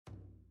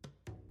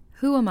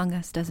Who among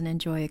us doesn't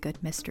enjoy a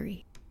good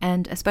mystery?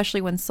 And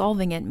especially when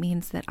solving it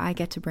means that I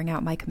get to bring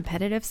out my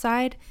competitive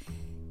side,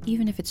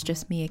 even if it's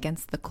just me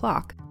against the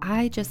clock.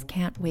 I just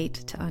can't wait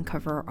to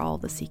uncover all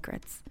the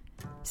secrets.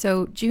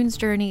 So June's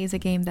Journey is a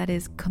game that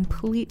is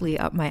completely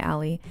up my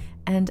alley,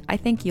 and I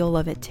think you'll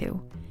love it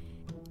too.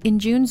 In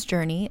June's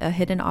Journey, a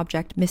hidden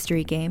object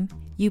mystery game,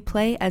 you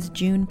play as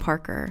June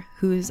Parker,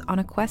 who's on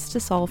a quest to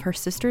solve her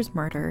sister's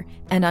murder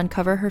and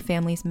uncover her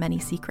family's many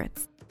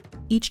secrets.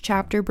 Each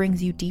chapter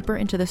brings you deeper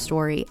into the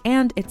story,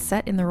 and it's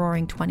set in the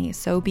Roaring '20s,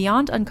 so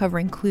beyond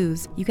uncovering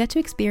clues, you get to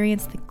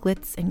experience the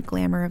glitz and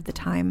glamour of the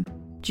time.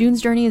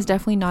 June's Journey is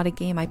definitely not a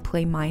game I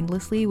play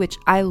mindlessly, which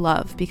I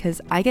love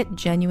because I get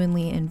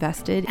genuinely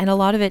invested, and a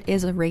lot of it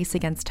is a race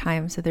against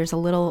time, so there's a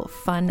little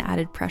fun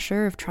added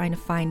pressure of trying to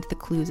find the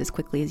clues as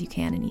quickly as you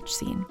can in each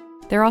scene.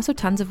 There are also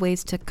tons of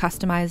ways to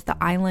customize the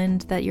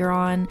island that you're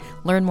on,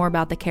 learn more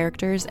about the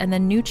characters, and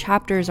then new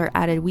chapters are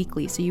added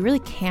weekly, so you really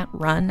can't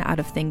run out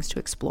of things to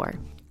explore.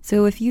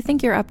 So if you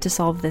think you're up to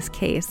solve this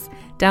case,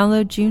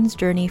 download June's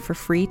Journey for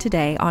free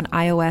today on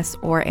iOS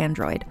or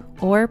Android,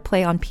 or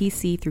play on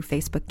PC through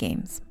Facebook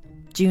Games.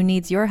 June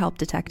needs your help,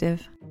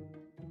 detective.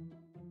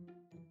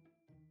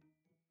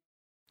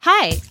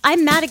 Hi,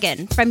 I'm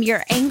Madigan from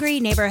Your Angry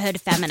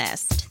Neighborhood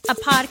Feminist, a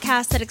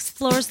podcast that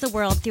explores the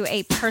world through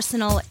a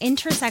personal,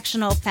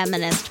 intersectional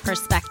feminist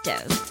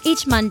perspective.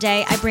 Each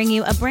Monday, I bring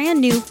you a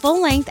brand new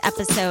full-length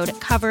episode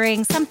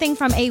covering something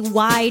from a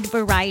wide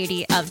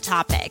variety of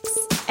topics.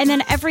 And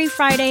then every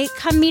Friday,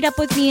 come meet up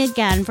with me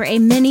again for a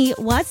mini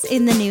What's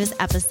in the News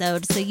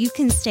episode so you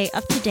can stay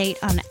up to date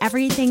on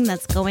everything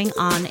that's going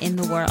on in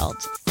the world.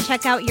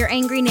 Check out Your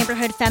Angry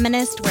Neighborhood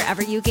Feminist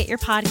wherever you get your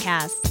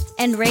podcasts.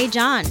 And Ray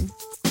John.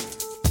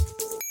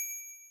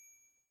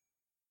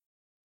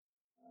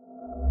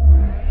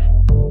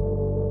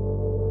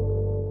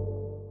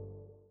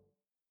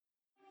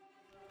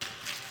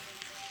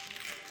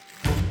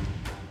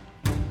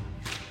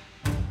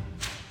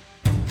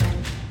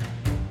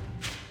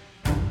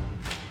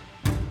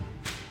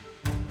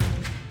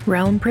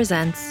 Realm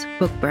presents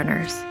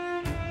Bookburners,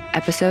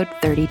 Episode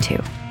 32.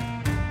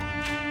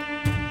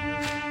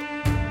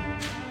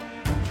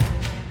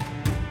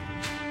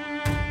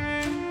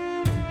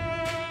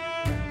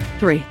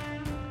 Three.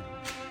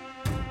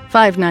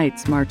 5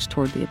 knights marched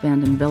toward the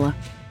abandoned villa.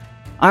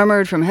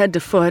 Armored from head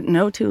to foot,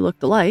 no two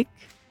looked alike.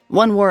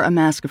 One wore a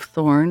mask of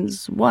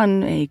thorns,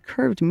 one a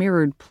curved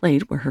mirrored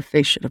plate where her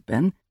face should have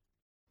been.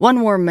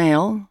 One wore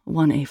mail,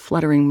 one a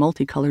fluttering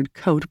multicolored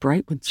coat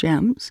bright with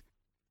gems.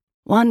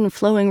 One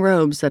flowing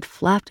robes that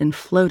flapped and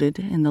floated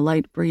in the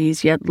light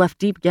breeze, yet left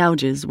deep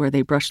gouges where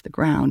they brushed the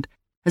ground,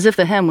 as if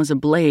the hem was a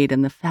blade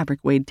and the fabric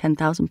weighed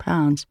 10,000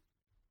 pounds.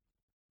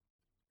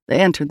 They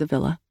entered the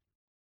villa.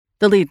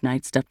 The lead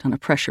knight stepped on a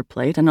pressure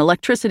plate, and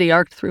electricity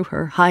arced through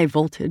her, high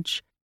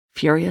voltage,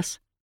 furious.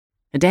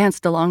 It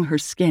danced along her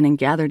skin and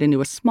gathered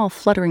into a small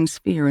fluttering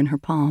sphere in her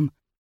palm.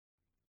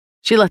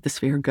 She let the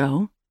sphere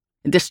go.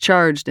 It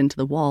discharged into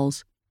the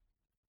walls.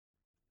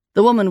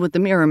 The woman with the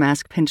mirror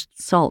mask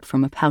pinched salt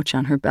from a pouch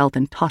on her belt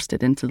and tossed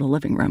it into the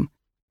living room.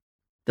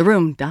 The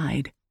room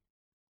died.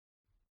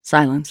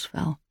 Silence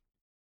fell.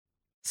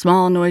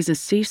 Small noises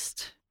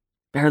ceased,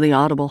 barely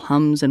audible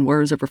hums and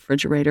whirs of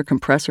refrigerator,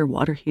 compressor,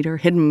 water heater,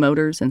 hidden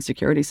motors, and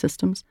security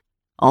systems.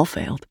 All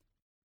failed.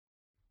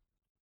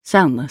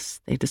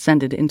 Soundless, they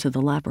descended into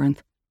the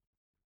labyrinth.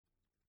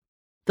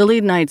 The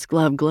lead knight's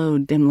glove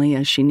glowed dimly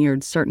as she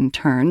neared certain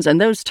turns, and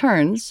those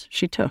turns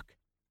she took.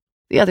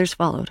 The others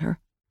followed her.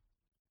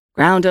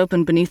 Ground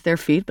opened beneath their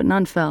feet, but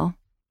none fell.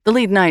 The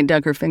lead knight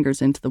dug her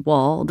fingers into the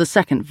wall. The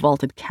second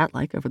vaulted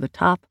cat-like over the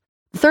top.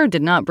 The third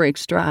did not break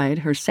stride,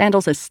 her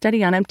sandals as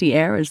steady on empty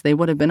air as they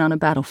would have been on a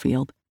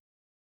battlefield.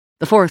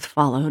 The fourth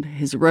followed,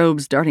 his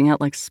robes darting out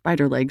like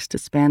spider legs to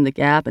span the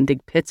gap and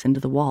dig pits into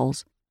the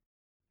walls.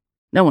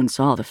 No one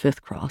saw the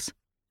fifth cross.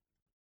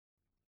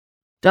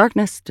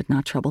 Darkness did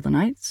not trouble the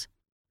knights.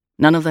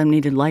 None of them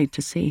needed light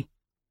to see.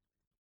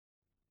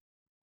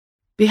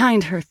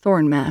 Behind her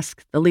thorn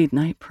mask, the lead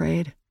knight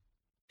prayed.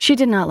 She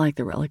did not like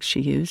the relics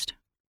she used.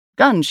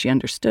 Guns she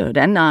understood,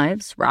 and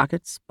knives,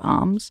 rockets,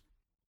 bombs.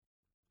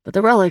 But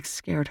the relics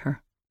scared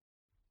her.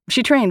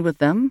 She trained with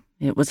them.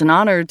 It was an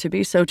honor to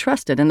be so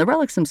trusted, and the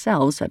relics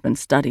themselves had been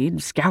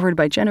studied, scoured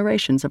by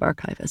generations of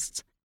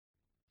archivists.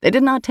 They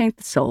did not taint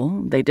the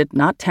soul. They did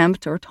not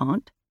tempt or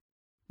taunt.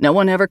 No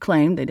one ever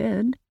claimed they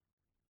did.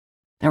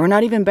 There were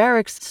not even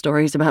barracks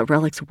stories about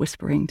relics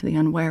whispering to the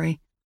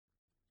unwary.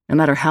 No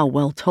matter how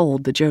well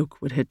told, the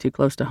joke would hit too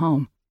close to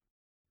home.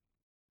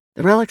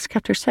 The relics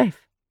kept her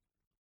safe.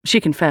 She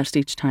confessed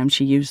each time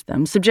she used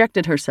them,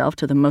 subjected herself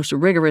to the most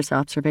rigorous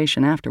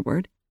observation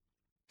afterward.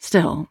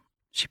 Still,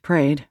 she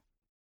prayed.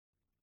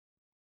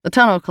 The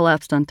tunnel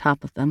collapsed on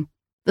top of them.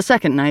 The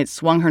second knight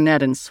swung her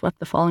net and swept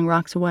the falling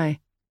rocks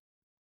away.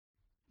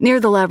 Near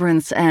the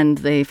labyrinth's end,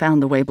 they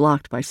found the way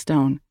blocked by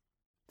stone.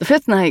 The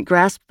fifth knight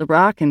grasped the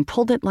rock and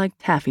pulled it like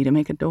taffy to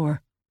make a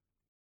door.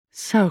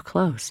 So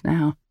close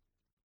now.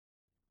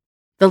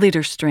 The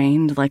leader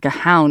strained like a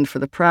hound for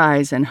the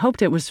prize and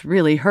hoped it was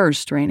really her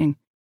straining.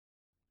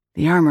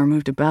 The armor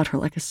moved about her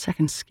like a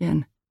second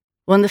skin.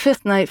 When the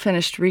fifth night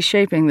finished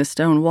reshaping the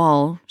stone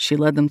wall, she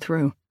led them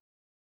through.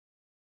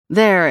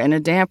 There, in a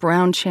damp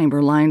round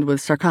chamber lined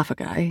with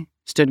sarcophagi,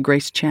 stood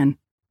Grace Chen.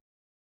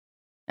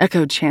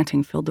 Echoed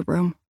chanting filled the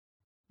room.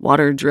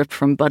 Water dripped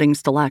from budding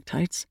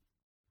stalactites.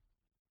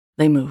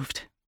 They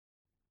moved.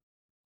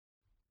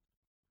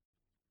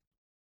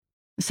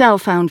 Sal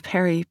found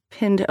Perry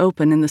pinned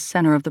open in the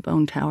center of the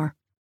bone tower.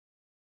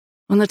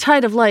 When the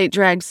tide of light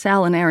dragged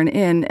Sal and Aaron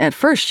in, at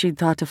first she'd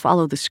thought to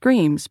follow the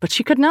screams, but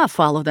she could not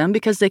follow them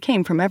because they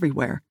came from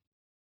everywhere.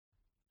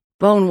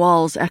 Bone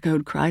walls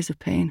echoed cries of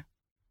pain.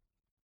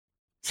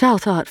 Sal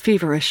thought,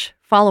 feverish,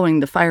 following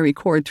the fiery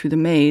cord through the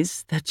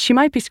maze, that she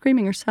might be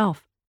screaming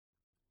herself.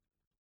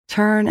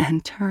 Turn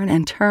and turn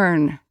and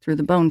turn through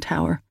the bone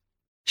tower.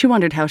 She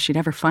wondered how she'd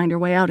ever find her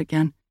way out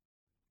again.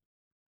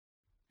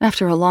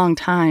 After a long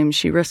time,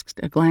 she risked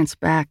a glance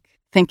back,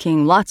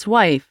 thinking Lot's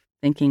wife,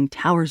 thinking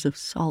towers of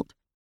salt,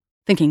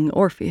 thinking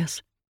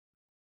Orpheus.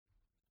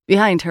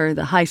 Behind her,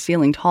 the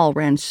high-ceilinged hall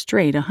ran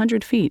straight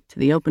 100 feet to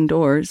the open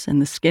doors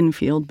and the skin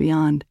field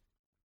beyond.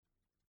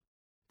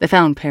 They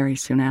found Perry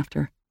soon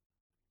after.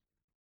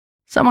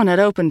 Someone had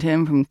opened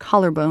him from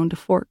collarbone to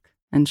fork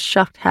and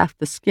shucked half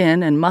the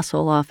skin and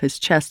muscle off his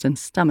chest and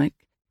stomach,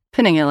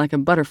 pinning it like a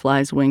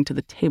butterfly's wing to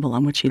the table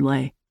on which he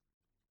lay.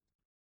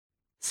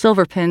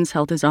 Silver pins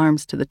held his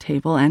arms to the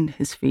table and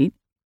his feet.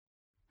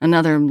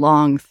 Another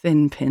long,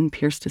 thin pin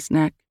pierced his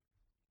neck.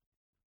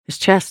 His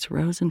chest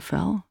rose and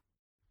fell.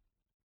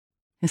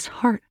 His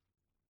heart,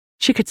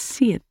 she could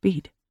see it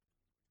beat.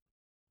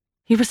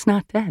 He was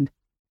not dead.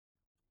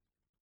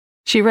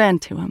 She ran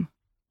to him.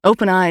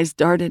 Open eyes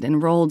darted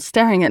and rolled,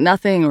 staring at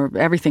nothing or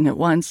everything at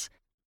once,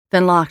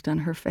 then locked on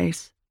her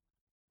face.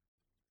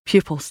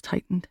 Pupils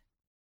tightened.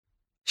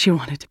 She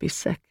wanted to be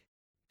sick.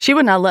 She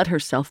would not let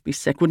herself be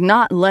sick, would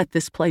not let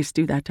this place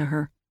do that to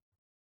her.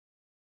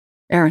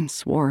 Aaron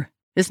swore.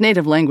 His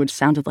native language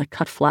sounded like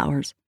cut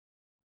flowers.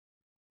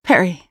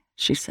 "Perry,"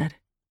 she said.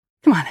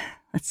 "Come on,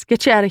 let's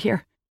get you out of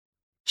here."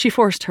 She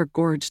forced her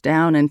gorge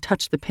down and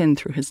touched the pin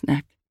through his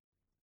neck.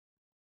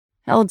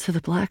 Held to the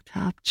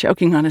blacktop,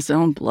 choking on his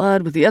own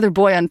blood, with the other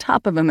boy on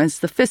top of him as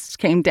the fists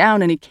came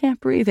down, and he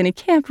can't breathe, and he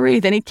can't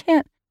breathe, and he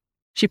can't.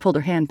 She pulled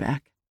her hand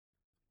back.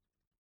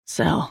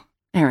 "Sal,"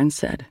 Aaron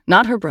said,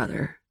 not her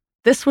brother.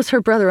 This was her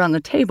brother on the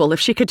table, if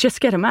she could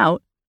just get him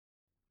out.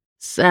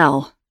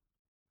 "Sal."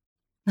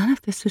 "None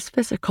of this is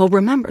physical,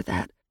 remember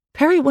that.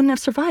 Perry wouldn't have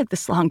survived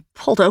this long,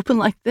 pulled open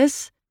like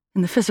this,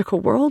 in the physical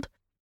world.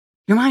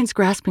 Your mind's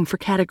grasping for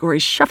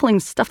categories, shuffling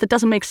stuff that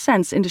doesn't make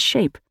sense into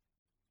shape."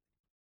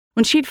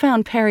 When she'd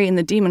found Perry in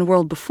the demon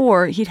world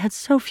before, he'd had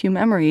so few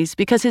memories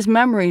because his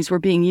memories were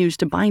being used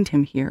to bind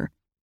him here.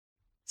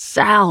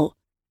 "Sal!"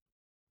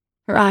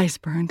 Her eyes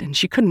burned and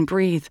she couldn't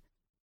breathe.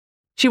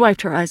 She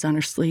wiped her eyes on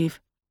her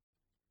sleeve.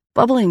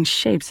 Bubbling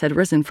shapes had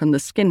risen from the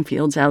skin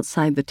fields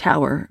outside the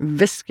tower,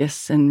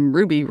 viscous and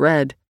ruby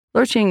red,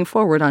 lurching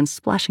forward on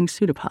splashing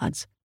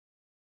pseudopods.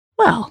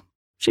 Well,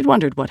 she'd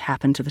wondered what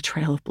happened to the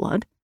trail of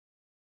blood.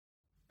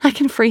 "I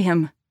can free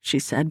him," she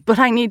said, "but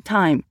I need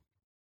time."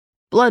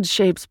 Blood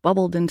shapes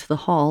bubbled into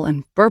the hall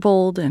and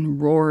burbled and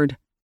roared.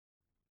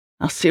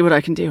 "I'll see what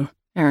I can do,"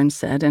 Aaron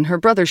said, and her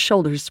brother's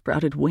shoulders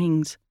sprouted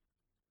wings.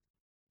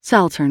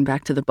 Sal turned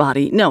back to the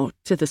body, no,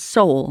 to the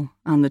soul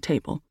on the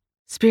table,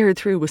 speared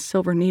through with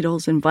silver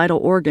needles and vital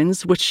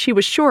organs, which she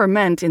was sure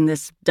meant, in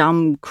this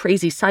dumb,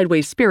 crazy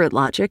sideways spirit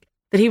logic,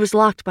 that he was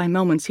locked by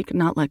moments he could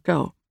not let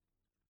go.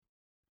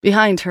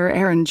 Behind her,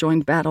 Aaron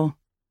joined battle.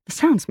 The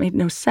sounds made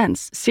no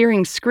sense,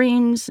 searing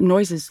screams,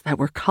 noises that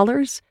were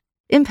colors,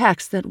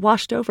 impacts that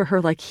washed over her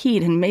like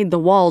heat and made the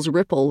walls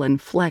ripple and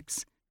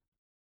flex.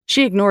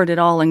 She ignored it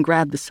all and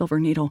grabbed the silver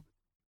needle.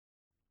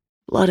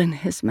 Blood in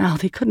his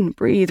mouth, he couldn't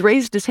breathe,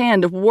 raised his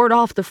hand to ward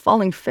off the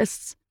falling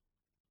fists.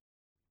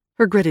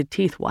 Her gritted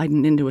teeth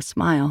widened into a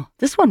smile.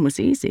 This one was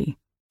easy.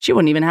 She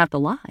wouldn't even have to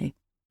lie.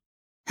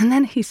 And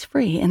then he's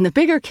free, and the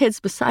bigger kids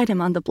beside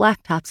him on the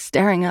blacktop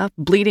staring up,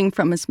 bleeding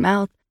from his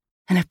mouth,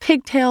 and a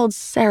pigtailed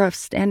seraph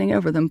standing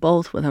over them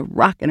both with a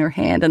rock in her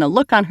hand and a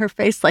look on her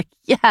face like,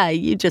 yeah,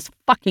 you just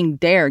fucking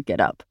dare get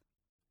up.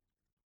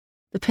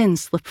 The pin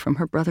slipped from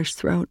her brother's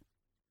throat.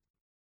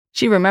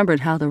 She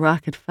remembered how the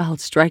rock had felt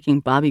striking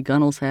Bobby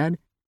Gunnell's head.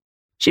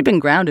 She'd been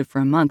grounded for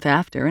a month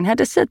after and had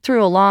to sit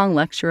through a long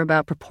lecture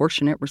about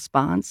proportionate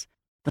response.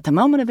 But the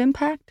moment of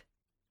impact?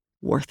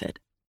 Worth it.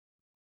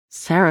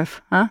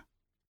 Seraph, huh?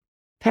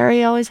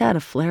 Perry always had a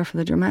flair for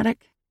the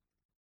dramatic.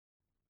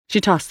 She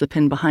tossed the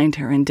pin behind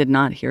her and did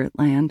not hear it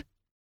land.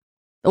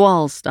 The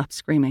walls stopped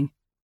screaming.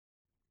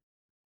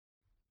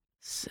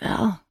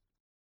 Sal.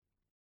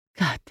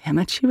 God damn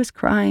it, she was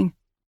crying.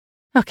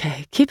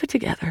 Okay, keep it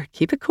together.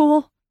 Keep it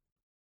cool.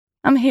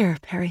 I'm here,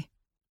 Perry.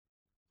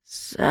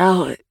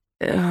 Sal, it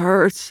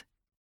hurts.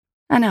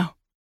 I know.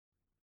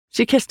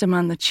 She kissed him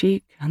on the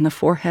cheek, on the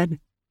forehead.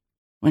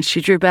 When she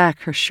drew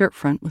back, her shirt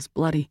front was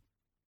bloody.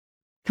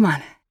 Come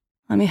on,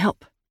 let me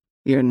help.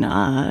 You're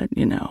not,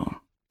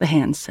 the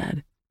hand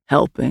said,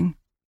 helping.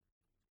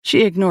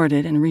 She ignored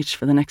it and reached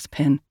for the next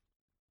pin.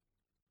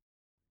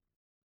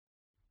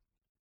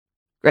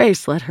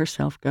 Grace let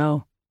herself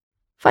go.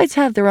 Fights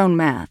have their own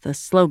math, a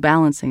slow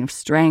balancing of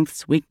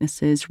strengths,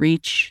 weaknesses,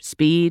 reach,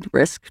 speed,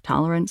 risk,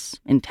 tolerance,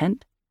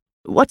 intent.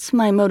 What's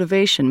my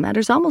motivation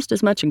matters almost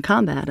as much in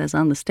combat as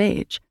on the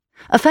stage.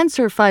 A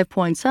fencer 5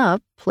 points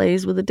up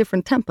plays with a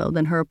different tempo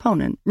than her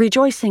opponent,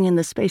 rejoicing in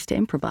the space to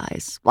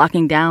improvise,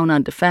 locking down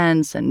on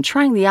defense, and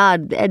trying the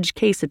odd edge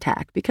case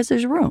attack because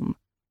there's room.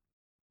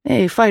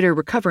 A fighter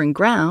recovering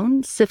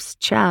ground sifts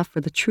chaff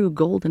for the true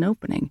golden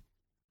opening.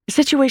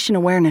 Situation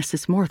awareness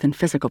is more than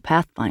physical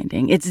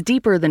pathfinding. It's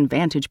deeper than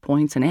vantage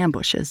points and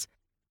ambushes.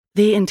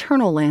 The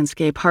internal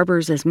landscape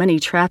harbors as many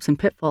traps and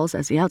pitfalls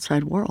as the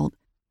outside world.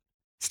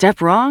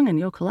 Step wrong and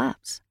you'll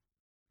collapse.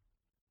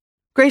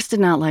 Grace did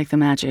not like the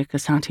magic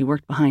Asanti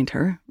worked behind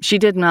her. She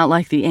did not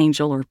like the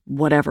angel or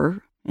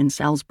whatever in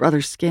Sal's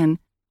brother's skin.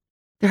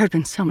 There had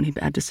been so many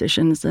bad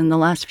decisions in the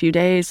last few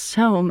days,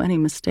 so many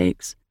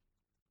mistakes.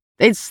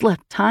 They'd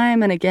slipped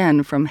time and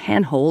again from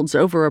handholds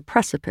over a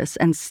precipice,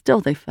 and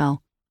still they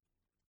fell.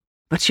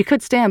 But she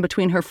could stand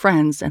between her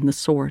friends and the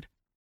sword.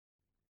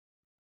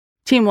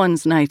 Team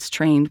 1's knights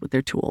trained with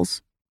their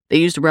tools. They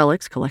used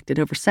relics collected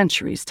over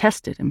centuries,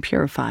 tested and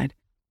purified.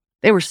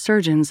 They were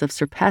surgeons of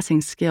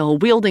surpassing skill,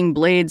 wielding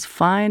blades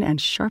fine and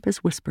sharp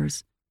as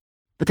whispers.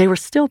 But they were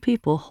still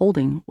people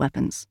holding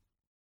weapons.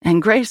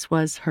 And Grace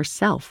was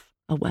herself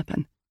a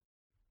weapon.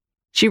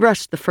 She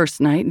rushed the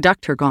first knight,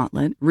 ducked her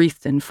gauntlet,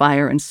 wreathed in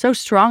fire, and so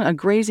strong a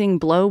grazing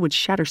blow would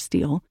shatter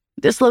steel,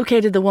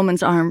 dislocated the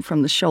woman's arm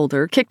from the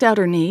shoulder, kicked out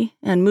her knee,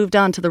 and moved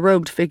on to the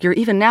robed figure,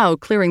 even now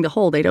clearing the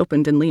hole they'd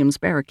opened in Liam's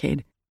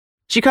barricade.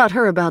 She caught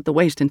her about the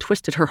waist and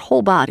twisted her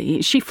whole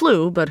body. She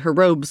flew, but her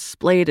robes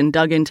splayed and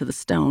dug into the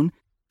stone,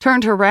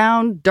 turned her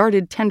round,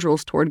 darted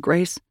tendrils toward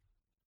Grace,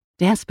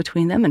 danced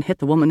between them and hit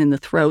the woman in the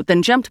throat,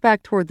 then jumped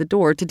back toward the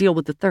door to deal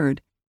with the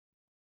third.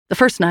 The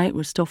first knight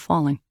was still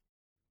falling.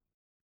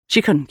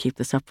 She couldn't keep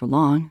this up for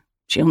long.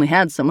 She only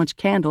had so much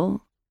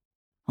candle,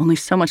 only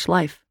so much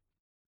life.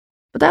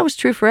 But that was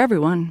true for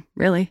everyone,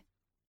 really.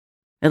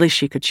 At least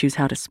she could choose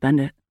how to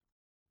spend it.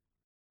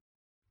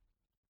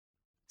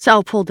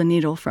 Sal pulled the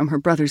needle from her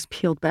brother's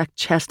peeled-back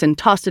chest and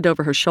tossed it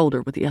over her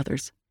shoulder with the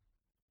others.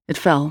 It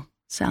fell,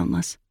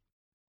 soundless.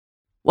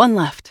 One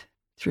left,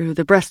 through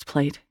the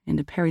breastplate,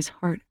 into Perry's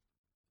heart.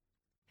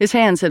 His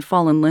hands had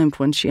fallen limp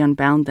when she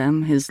unbound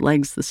them, his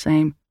legs the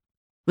same.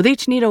 With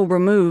each needle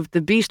removed,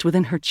 the beast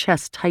within her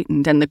chest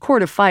tightened, and the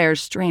cord of fire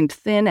strained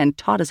thin and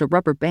taut as a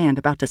rubber band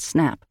about to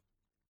snap.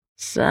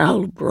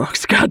 Sal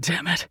Brooks,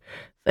 goddammit.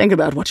 Think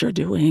about what you're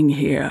doing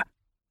here.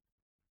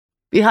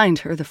 Behind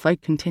her, the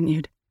fight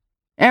continued.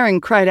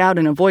 Aaron cried out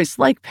in a voice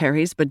like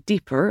Perry's, but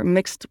deeper,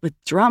 mixed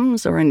with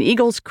drums or an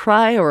eagle's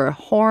cry or a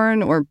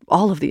horn or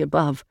all of the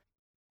above.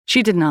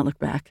 She did not look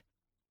back.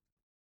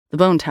 The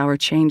bone tower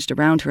changed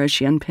around her as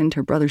she unpinned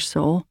her brother's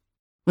soul.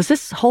 Was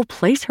this whole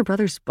place her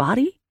brother's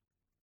body?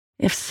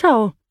 If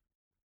so,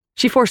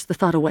 she forced the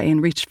thought away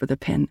and reached for the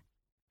pin.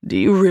 Do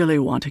you really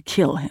want to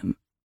kill him?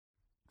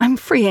 I'm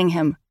freeing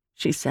him,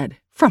 she said,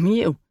 from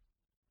you.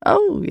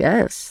 Oh,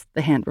 yes,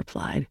 the hand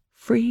replied.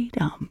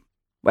 Freedom.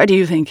 Where do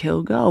you think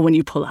he'll go when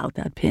you pull out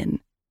that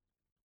pin?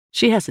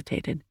 She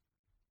hesitated.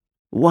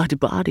 What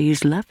body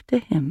is left to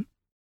him?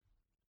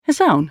 His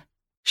own,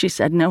 she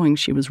said, knowing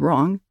she was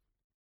wrong.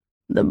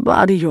 The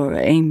body your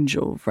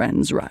angel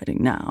friend's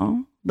riding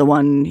now, the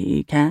one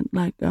he can't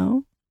let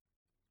go?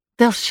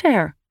 They'll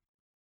share.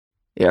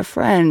 Your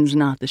friend's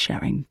not the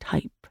sharing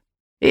type.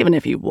 Even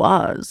if he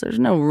was, there's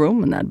no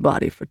room in that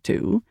body for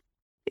two.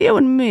 You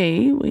and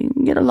me, we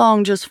get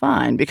along just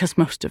fine because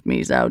most of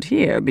me's out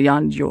here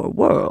beyond your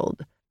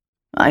world.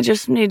 I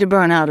just need to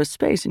burn out a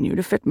space in you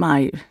to fit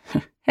my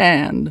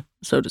hand,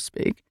 so to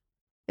speak.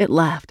 It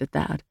laughed at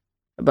that.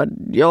 But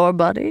your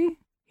buddy,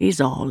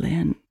 he's all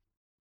in.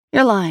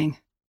 You're lying.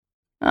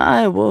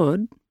 I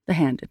would, the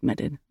hand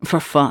admitted, for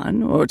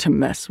fun or to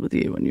mess with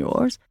you and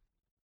yours.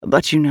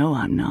 But you know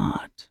I'm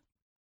not.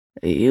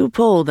 You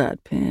pull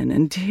that pin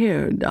and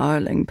dear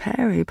darling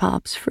Perry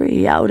pops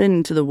free out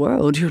into the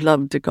world you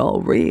love to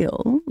call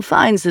real,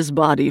 finds his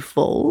body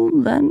full,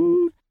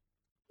 then,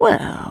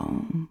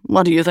 well,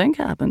 what do you think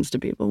happens to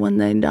people when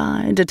they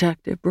die,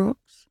 Detective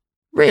Brooks?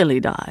 Really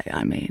die,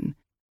 I mean.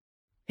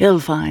 He'll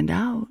find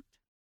out.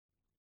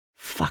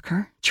 Fuck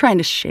her, trying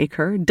to shake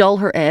her, dull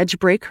her edge,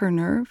 break her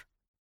nerve.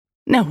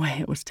 No way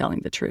it was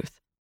telling the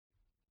truth.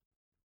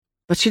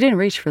 But she didn't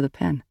reach for the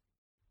pen.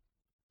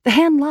 The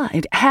hand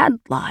lied, had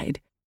lied.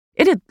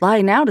 It'd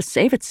lie now to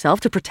save itself,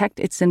 to protect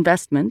its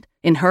investment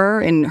in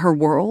her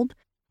world,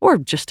 or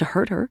just to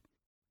hurt her.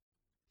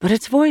 But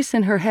its voice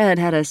in her head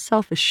had a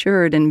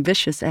self-assured and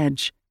vicious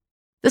edge.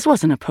 This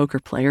wasn't a poker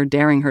player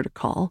daring her to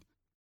call.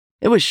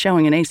 It was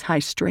showing an ace-high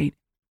straight.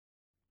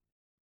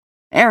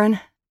 Aaron,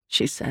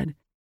 she said.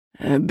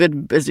 A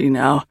bit busy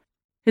now.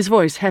 His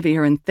voice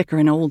heavier and thicker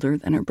and older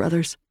than her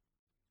brother's.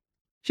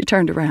 She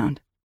turned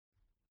around.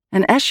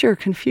 An Escher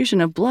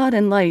confusion of blood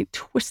and light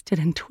twisted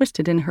and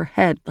twisted in her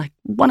head like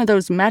one of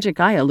those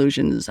magic eye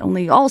illusions,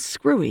 only all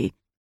screwy.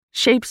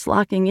 Shapes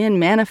locking in,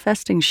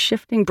 manifesting,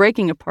 shifting,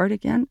 breaking apart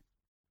again.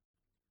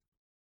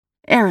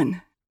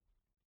 Aaron.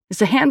 Is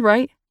the hand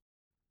right?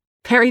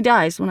 Perry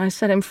dies when I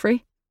set him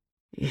free?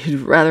 You'd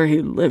rather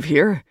he live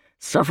here,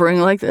 suffering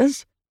like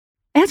this?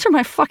 Answer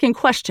my fucking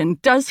question.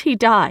 Does he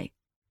die?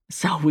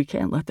 So we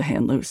can't let the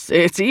hand loose.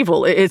 It's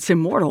evil. It's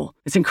immortal.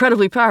 It's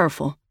incredibly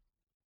powerful.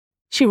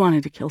 She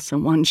wanted to kill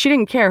someone. She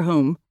didn't care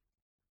whom.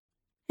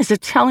 Is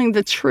it telling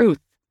the truth?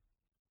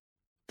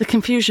 The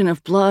confusion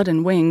of blood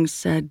and wings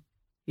said,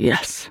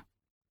 yes.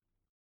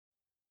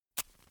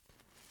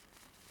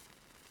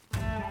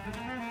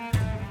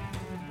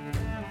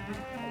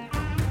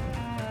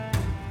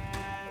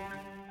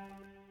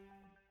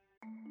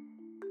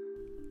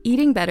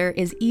 Eating better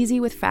is easy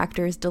with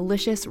Factor's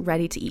delicious,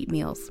 ready-to-eat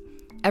meals.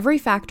 Every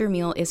Factor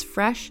meal is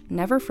fresh,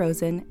 never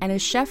frozen, and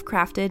is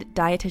chef-crafted,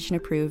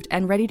 dietitian-approved,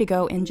 and ready to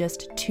go in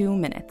just 2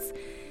 minutes.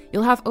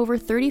 You'll have over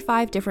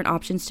 35 different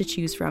options to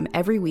choose from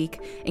every week,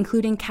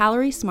 including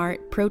Calorie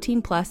Smart,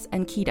 Protein Plus,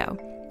 and Keto.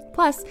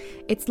 Plus,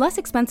 it's less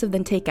expensive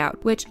than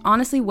takeout, which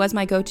honestly was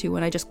my go-to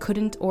when I just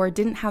couldn't or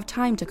didn't have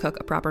time to cook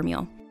a proper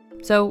meal.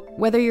 So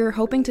whether you're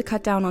hoping to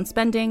cut down on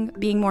spending,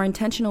 being more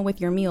intentional with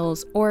your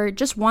meals, or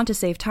just want to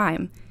save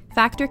time,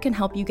 Factor can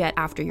help you get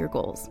after your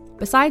goals.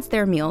 Besides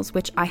their meals,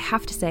 which I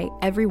have to say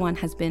everyone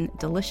has been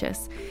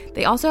delicious,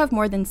 they also have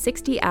more than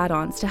 60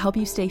 add-ons to help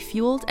you stay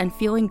fueled and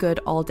feeling good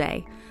all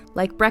day,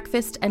 like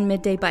breakfast and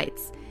midday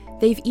bites.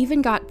 They've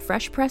even got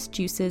fresh pressed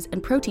juices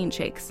and protein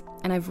shakes,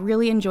 and I've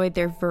really enjoyed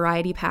their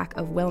variety pack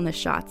of wellness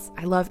shots.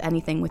 I love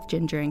anything with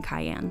ginger and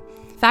cayenne.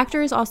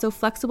 Factor is also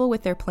flexible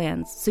with their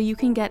plans, so you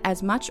can get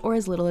as much or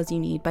as little as you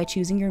need by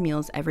choosing your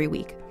meals every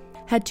week.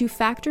 Head to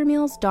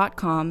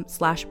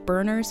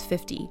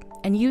factormeals.com/burners50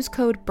 and use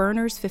code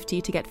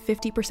BURNERS50 to get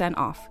 50%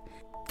 off.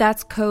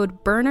 That's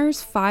code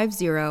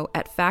BURNERS50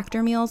 at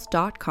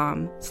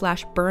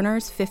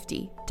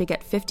factormeals.com/burners50 to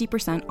get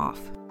 50%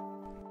 off.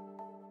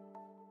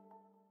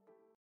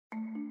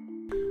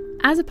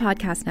 As a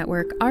podcast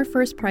network, our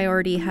first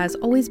priority has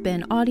always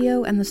been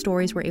audio and the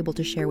stories we're able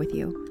to share with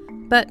you.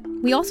 But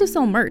we also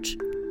sell merch,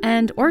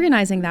 and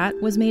organizing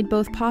that was made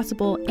both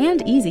possible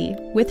and easy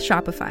with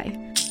Shopify.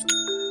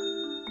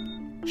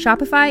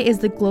 Shopify is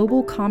the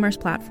global commerce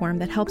platform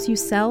that helps you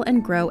sell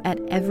and grow at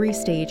every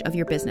stage of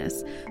your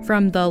business,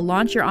 from the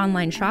launch your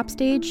online shop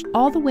stage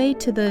all the way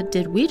to the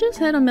did we just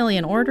hit 1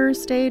 million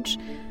orders stage.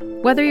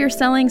 Whether you're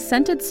selling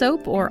scented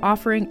soap or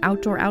offering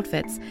outdoor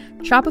outfits,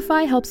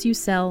 Shopify helps you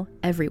sell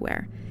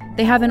everywhere.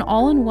 They have an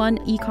all-in-one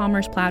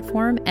e-commerce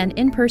platform and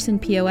in-person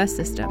POS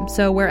system,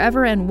 so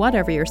wherever and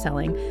whatever you're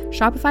selling,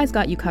 Shopify's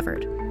got you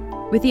covered.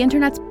 With the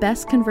internet's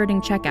best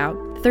converting checkout,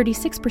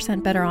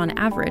 36% better on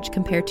average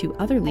compared to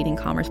other leading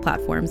commerce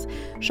platforms,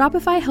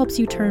 Shopify helps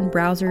you turn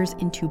browsers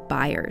into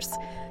buyers.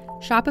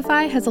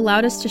 Shopify has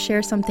allowed us to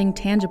share something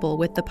tangible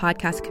with the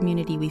podcast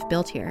community we've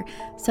built here,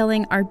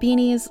 selling our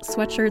beanies,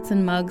 sweatshirts,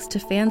 and mugs to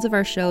fans of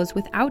our shows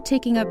without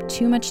taking up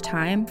too much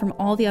time from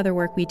all the other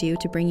work we do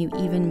to bring you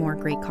even more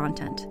great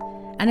content.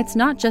 And it's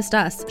not just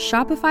us.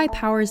 Shopify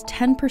powers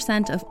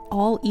 10% of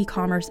all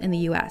e-commerce in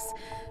the US.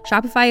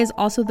 Shopify is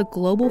also the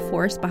global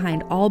force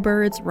behind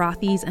Allbirds,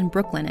 Rothy's, and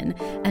Brooklinen,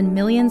 and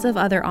millions of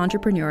other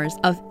entrepreneurs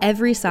of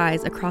every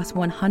size across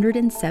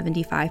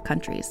 175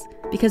 countries.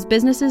 Because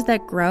businesses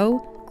that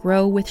grow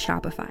with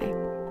Shopify.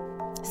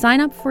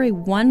 Sign up for a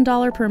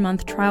 $1 per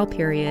month trial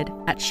period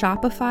at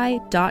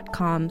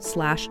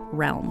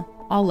shopify.com/realm,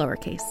 all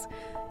lowercase.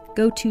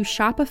 Go to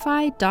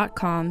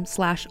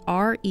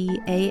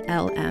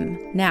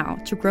shopify.com/REALM now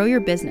to grow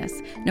your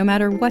business, no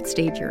matter what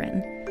stage you're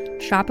in.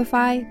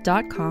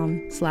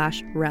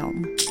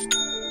 Shopify.com/realm.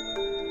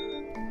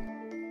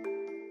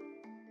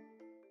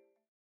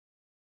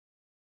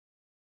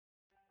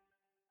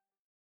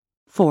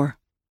 Four.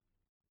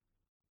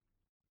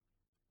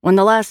 When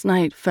the last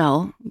night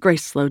fell,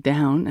 Grace slowed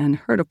down and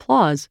heard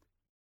applause.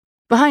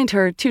 Behind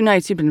her, 2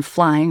 knights who'd been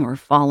flying or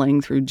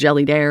falling through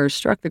jellied air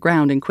struck the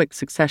ground in quick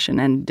succession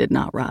and did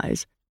not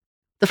rise.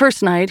 The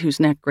first knight, whose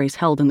neck Grace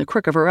held in the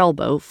crook of her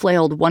elbow,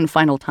 flailed one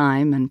final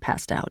time and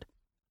passed out.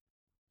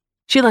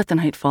 She let the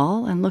knight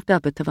fall and looked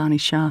up at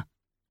Tavani Shah.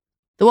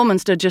 The woman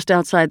stood just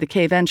outside the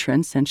cave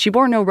entrance, and she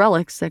bore no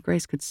relics that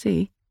Grace could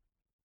see.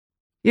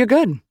 "You're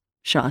good,"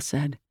 Shah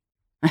said.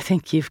 "I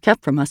think you've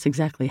kept from us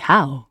exactly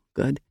how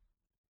good.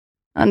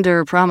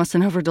 Under promise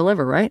and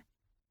over-deliver, right?"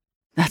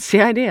 "That's the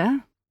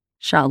idea,"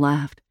 Shah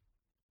laughed.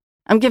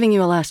 "I'm giving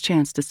you a last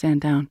chance to stand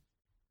down."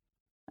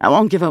 "I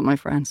won't give up my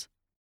friends."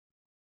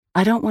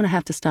 "I don't want to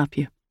have to stop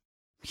you."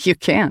 "You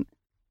can't."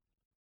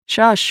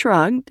 Shah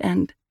shrugged,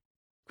 and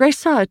Grace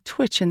saw a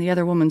twitch in the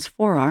other woman's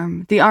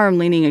forearm, the arm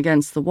leaning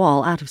against the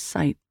wall, out of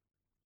sight.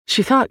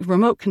 She thought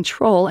remote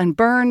control and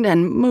burned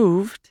and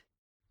moved.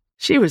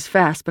 She was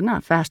fast, but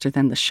not faster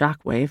than the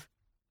shock wave.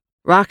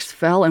 Rocks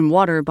fell and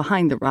water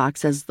behind the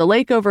rocks as the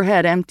lake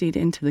overhead emptied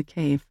into the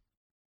cave.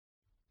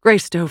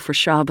 Grace dove for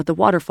Shah, but the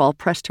waterfall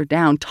pressed her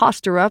down,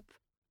 tossed her up,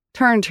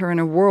 turned her in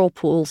a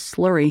whirlpool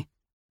slurry,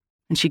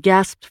 and she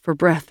gasped for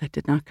breath that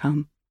did not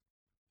come.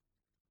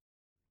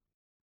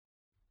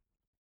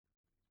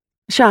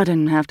 Shah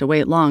didn't have to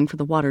wait long for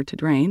the water to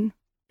drain.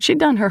 She'd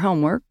done her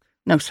homework,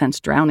 no sense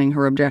drowning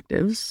her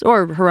objectives,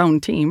 or her own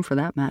team for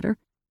that matter.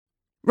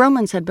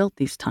 Romans had built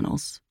these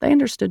tunnels. They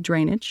understood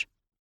drainage.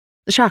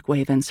 The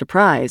shockwave and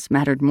surprise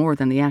mattered more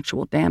than the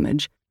actual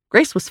damage.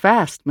 Grace was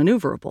fast,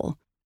 maneuverable,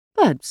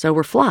 but so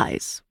were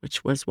flies,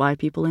 which was why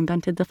people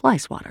invented the fly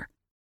swatter.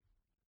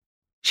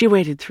 She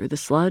waded through the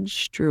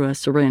sludge, drew a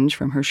syringe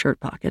from her shirt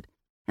pocket,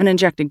 and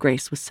injected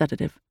Grace with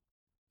sedative.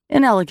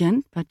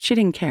 Inelegant, but she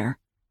didn't care.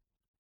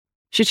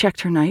 She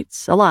checked her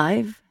nights,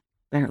 alive,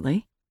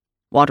 barely,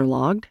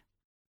 waterlogged.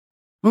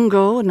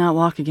 Ungo would not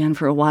walk again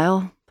for a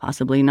while,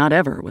 possibly not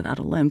ever without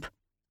a limp.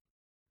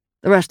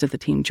 The rest of the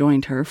team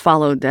joined her,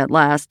 followed at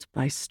last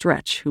by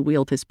Stretch, who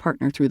wheeled his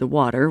partner through the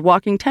water,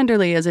 walking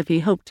tenderly as if he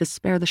hoped to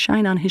spare the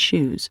shine on his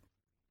shoes.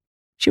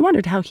 She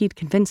wondered how he'd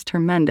convinced her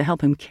men to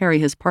help him carry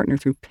his partner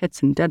through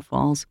pits and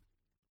deadfalls.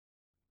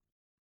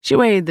 She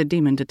weighed the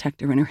demon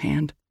detector in her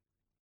hand.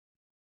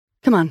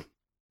 "Come on,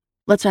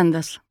 let's end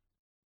this."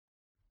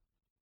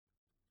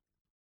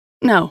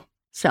 "No,"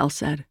 Sal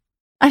said.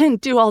 "I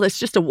didn't do all this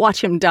just to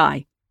watch him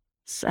die."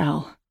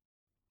 Sal.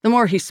 The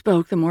more he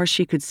spoke, the more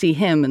she could see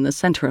him in the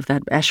center of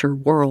that Escher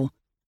whirl.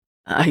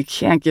 "I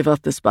can't give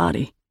up this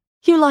body."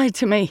 "You lied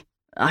to me."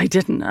 "I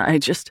didn't. I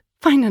just—"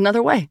 "Find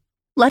another way.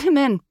 Let him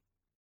in."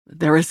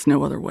 "There is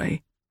no other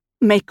way."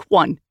 "Make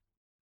one."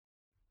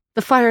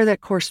 The fire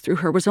that coursed through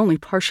her was only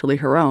partially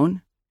her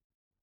own.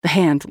 The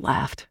hand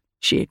laughed.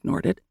 She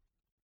ignored it.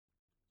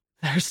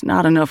 "There's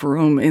not enough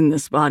room in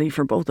this body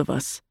for both of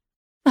us."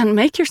 "Then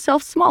make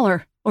yourself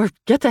smaller, or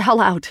get the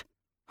hell out,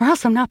 or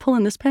else I'm not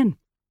pulling this pin."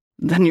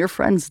 "Then your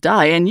friends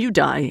die, and you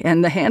die,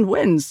 and the hand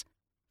wins."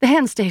 "The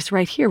hand stays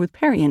right here with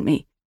Perry and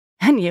me.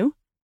 And you?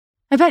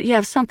 I bet you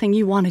have something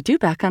you want to do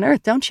back on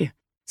Earth, don't you?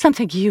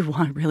 Something you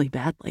want really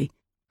badly,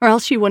 or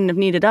else you wouldn't have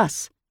needed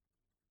us.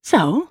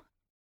 So,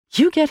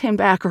 you get him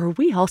back, or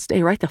we all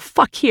stay right the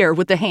fuck here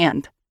with the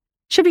hand.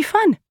 Should be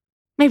fun.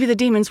 Maybe the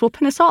demons will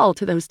pin us all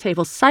to those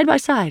tables side by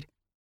side."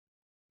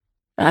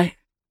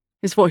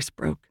 His voice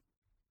broke.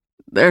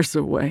 "There's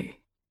a way.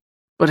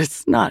 But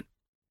it's not.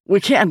 We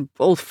can't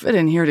both fit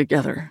in here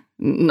together.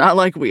 Not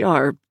like we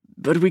are,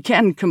 but we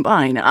can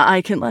combine.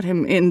 I can let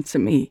him into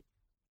me.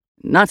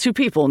 Not two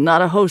people,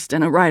 not a host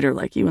and a rider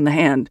like you and the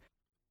hand.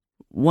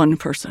 One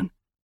person."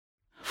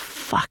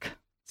 "Fuck,"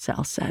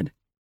 Sal said.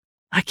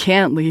 "I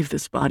can't leave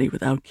this body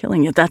without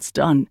killing it. That's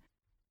done.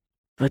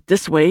 But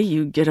this way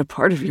you get a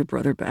part of your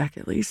brother back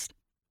at least."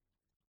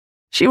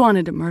 She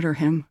wanted to murder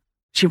him.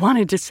 She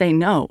wanted to say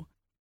no.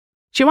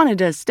 She wanted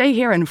to stay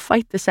here and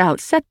fight this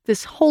out, set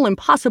this whole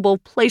impossible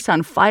place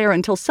on fire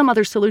until some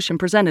other solution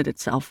presented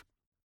itself.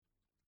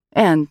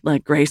 And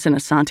let Grace and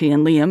Asante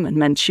and Liam and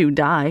Menchu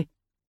die.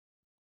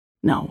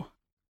 No,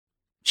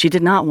 she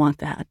did not want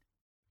that.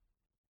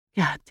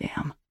 God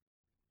damn.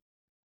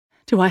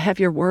 "Do I have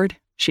your word?"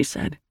 she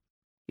said.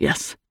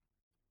 "Yes."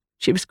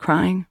 She was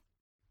crying.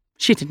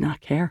 She did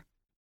not care.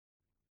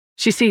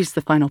 She seized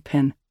the final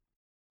pin.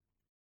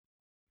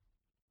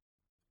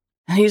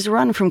 He's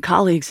run from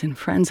colleagues and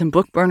friends and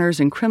book burners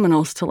and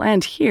criminals to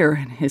land here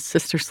in his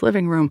sister's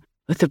living room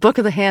with the Book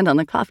of the Hand on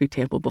the coffee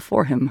table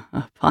before him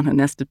upon a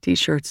nest of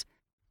T-shirts.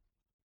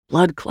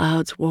 Blood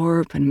clouds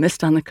warp and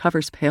mist on the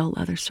cover's pale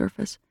leather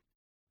surface.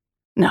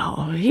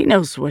 No, he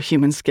knows what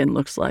human skin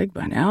looks like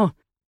by now.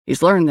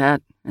 He's learned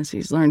that, as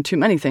he's learned too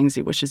many things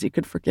he wishes he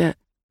could forget.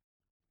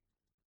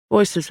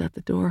 Voices at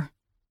the door.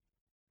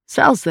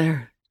 Sal's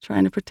there,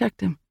 trying to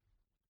protect him.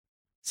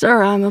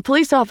 "Sir, I'm a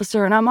police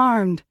officer and I'm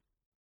armed."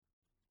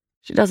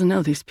 She doesn't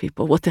know these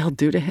people, what they'll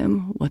do to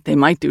him, what they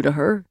might do to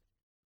her.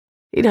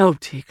 He'd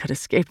hoped he could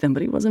escape them,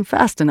 but he wasn't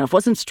fast enough,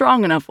 wasn't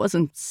strong enough,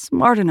 wasn't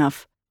smart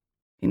enough.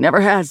 He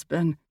never has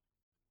been.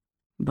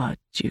 "But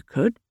you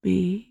could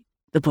be,"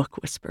 the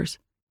book whispers.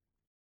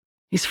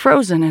 He's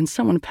frozen and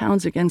someone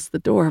pounds against the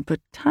door,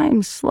 but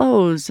time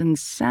slows and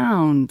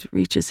sound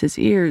reaches his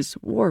ears,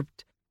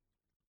 warped.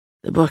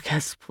 The book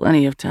has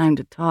plenty of time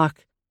to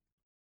talk.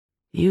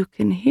 "You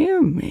can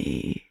hear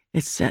me,"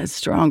 it says,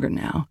 stronger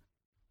now.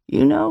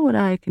 "You know what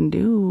I can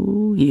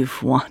do.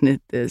 You've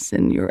wanted this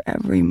in your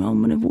every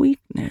moment of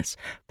weakness.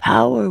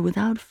 Power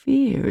without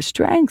fear,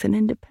 strength and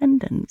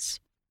independence.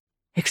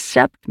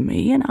 Accept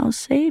me and I'll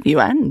save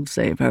you, and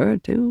save her,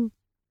 too."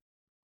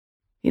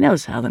 He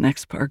knows how the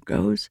next part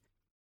goes.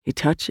 He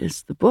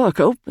touches the book,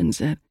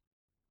 opens it.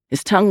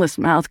 His tongueless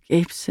mouth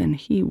gapes and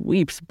he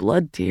weeps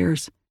blood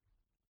tears.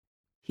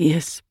 He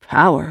is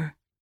power.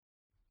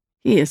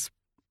 He is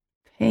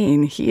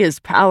pain. He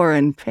is power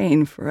and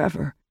pain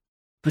forever.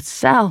 But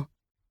Sal's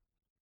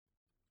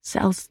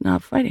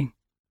not fighting.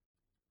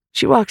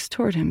 She walks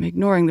toward him,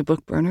 ignoring the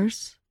book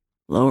burners,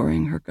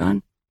 lowering her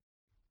gun.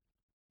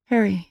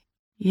 "Harry,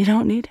 you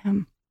don't need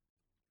him."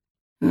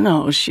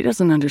 No, she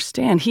doesn't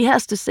understand. He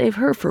has to save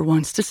her for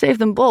once, to save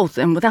them both,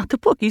 and without the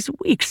book, he's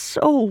weak,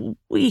 so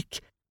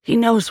weak. He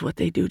knows what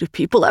they do to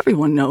people.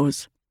 Everyone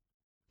knows.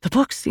 The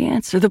book's the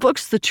answer. The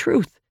book's the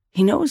truth.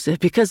 He knows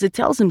it because it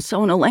tells him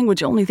so in a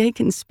language only they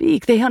can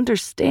speak. They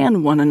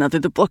understand one another,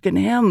 the book and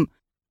him.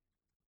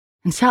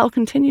 And Sal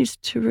continues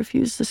to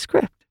refuse the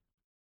script.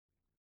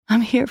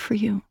 "I'm here for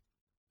you.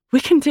 We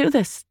can do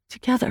this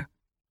together."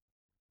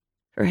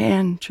 Her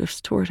hand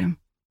drifts toward him.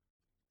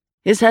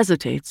 His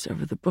hesitates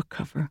over the book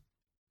cover.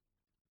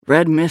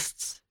 Red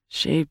mists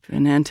shape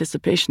in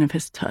anticipation of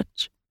his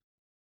touch.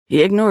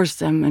 He ignores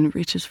them and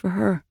reaches for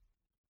her.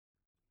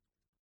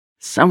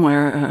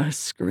 Somewhere, a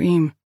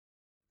scream.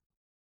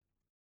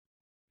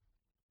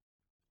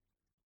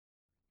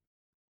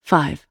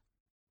 5.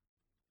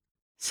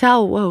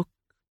 Sal woke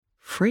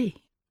free.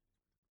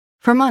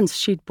 For months,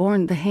 she'd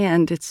borne the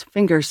hand, its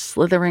fingers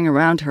slithering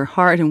around her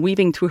heart and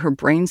weaving through her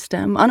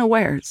brainstem,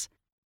 unawares.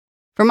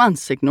 For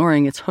months,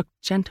 ignoring its hooked,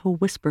 gentle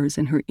whispers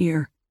in her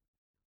ear.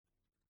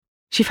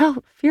 She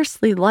felt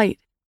fiercely light,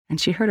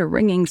 and she heard a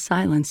ringing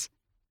silence.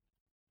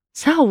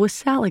 Sal was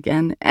Sal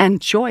again,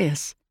 and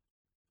joyous.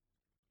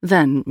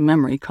 Then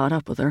memory caught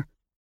up with her.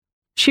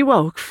 She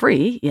woke,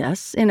 free,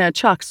 yes, in a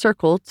chalk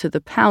circle to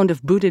the pound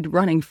of booted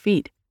running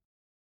feet.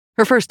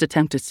 Her first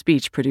attempt at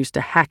speech produced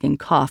a hacking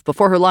cough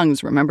before her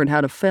lungs remembered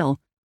how to fill.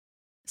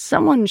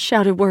 Someone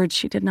shouted words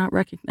she did not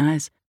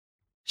recognize.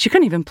 She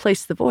couldn't even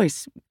place the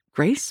voice.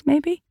 Grace,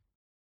 maybe?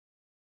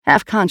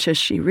 Half-conscious,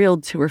 she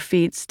reeled to her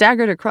feet,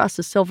 staggered across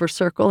the silver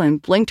circle,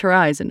 and blinked her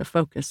eyes into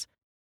focus.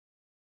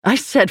 I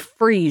said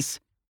freeze.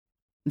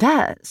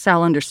 That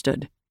Sal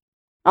understood.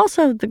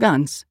 Also the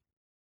guns.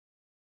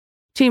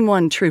 Team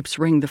 1 troops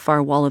ringed the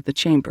far wall of the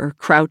chamber,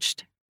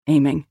 crouched,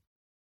 aiming.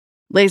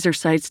 Laser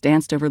sights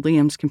danced over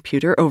Liam's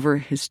computer, over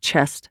his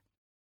chest.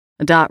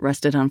 A dot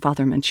rested on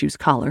Father Menchu's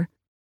collar.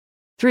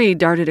 3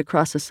 darted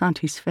across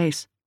Asante's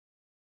face.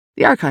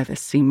 The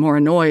archivist seemed more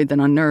annoyed than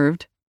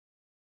unnerved.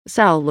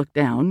 Sal looked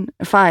down.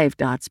 5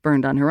 dots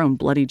burned on her own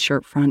bloodied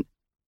shirt front.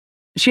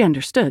 She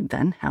understood,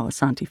 then, how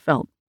Asante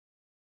felt.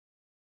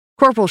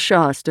 Corporal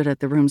Shaw stood at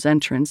the room's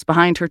entrance,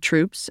 behind her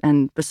troops,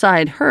 and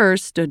beside her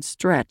stood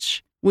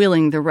Stretch,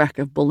 wheeling the wreck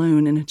of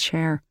Balloon in a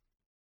chair.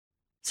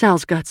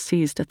 Sal's guts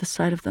seized at the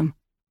sight of them.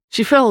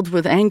 She filled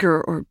with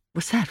anger, or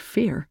was that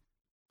fear?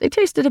 They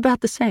tasted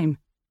about the same.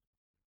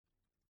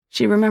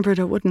 She remembered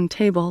a wooden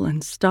table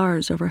and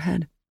stars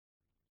overhead.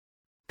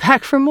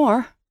 Back for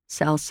more,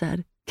 Sal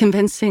said,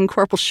 convincing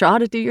Corporal Shaw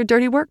to do your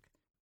dirty work.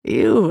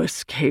 You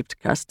escaped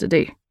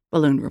custody,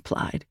 Balloon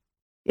replied.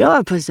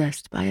 You're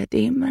possessed by a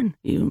demon.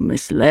 You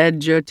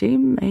misled your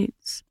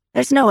teammates.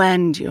 There's no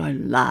end to your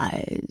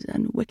lies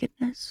and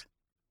wickedness.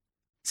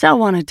 Sal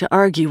wanted to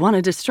argue,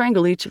 wanted to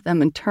strangle each of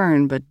them in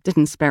turn, but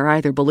didn't spare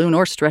either Balloon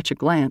or Stretch a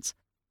glance.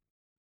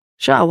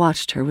 Shaw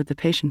watched her with the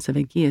patience of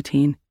a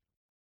guillotine.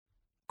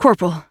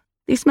 Corporal,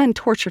 these men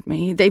tortured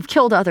me. They've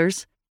killed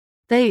others.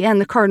 They and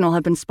the Cardinal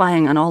have been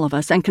spying on all of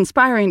us and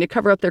conspiring to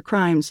cover up their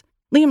crimes.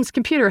 Liam's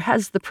computer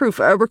has the proof,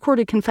 a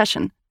recorded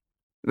confession.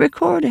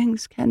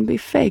 Recordings can be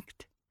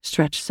faked,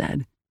 Stretch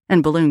said,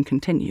 and Balloon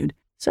continued.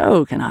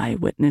 So can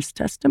eyewitness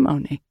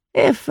testimony,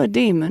 if a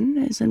demon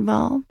is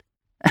involved.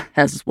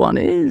 As one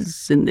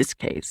is, in this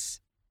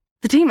case.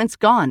 The demon's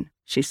gone,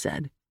 she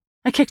said.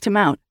 I kicked him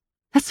out.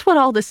 That's what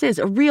all this is,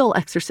 a real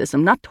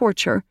exorcism, not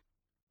torture.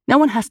 No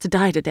one has to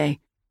die today.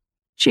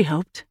 She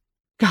hoped.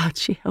 God,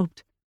 she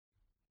hoped.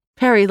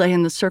 Perry lay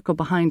in the circle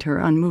behind her,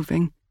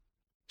 unmoving.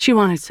 She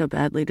wanted so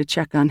badly to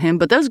check on him,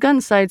 but those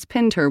gun sights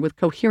pinned her with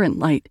coherent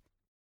light.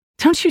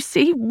 Don't you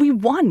see? We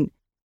won.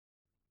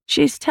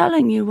 She's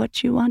telling you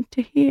what you want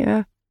to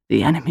hear.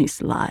 The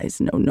enemy's lies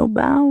know no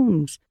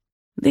bounds.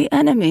 The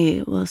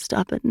enemy will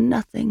stop at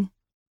nothing.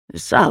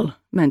 Sal,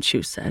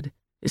 Menchu said,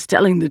 is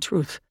telling the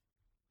truth.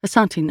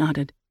 Asante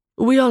nodded.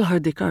 We all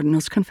heard the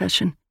Cardinal's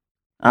confession.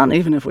 And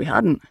even if we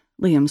hadn't,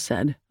 Liam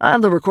said, I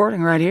have the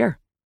recording right here.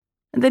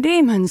 The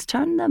demons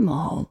turned them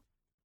all.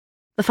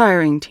 The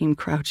firing team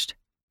crouched.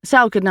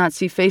 Sal could not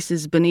see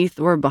faces beneath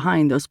or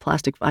behind those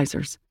plastic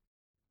visors.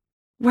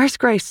 Where's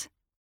Grace?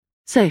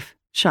 Safe,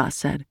 Shaw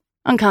said.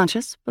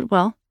 Unconscious, but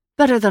well.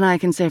 Better than I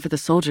can say for the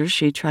soldiers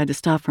she tried to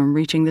stop from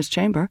reaching this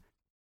chamber.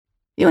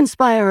 You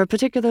inspire a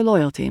particular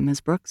loyalty,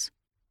 Miss Brooks.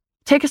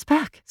 Take us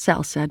back,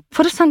 Sal said.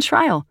 Put us on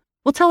trial.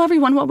 We'll tell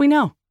everyone what we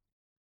know.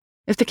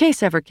 If the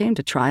case ever came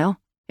to trial,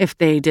 if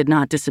they did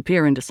not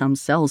disappear into some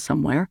cell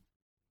somewhere,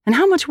 and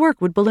how much work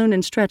would Balloon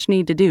and Stretch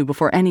need to do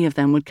before any of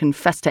them would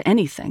confess to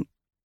anything?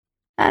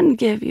 And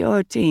give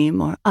your team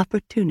more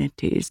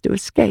opportunities to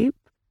escape,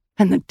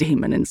 and the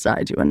demon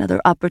inside you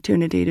another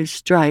opportunity to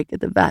strike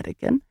at the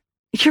Vatican.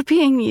 You're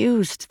being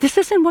used. This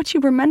isn't what you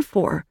were meant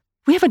for.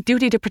 We have a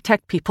duty to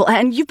protect people,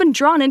 and you've been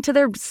drawn into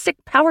their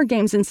sick power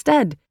games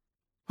instead.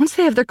 Once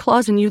they have their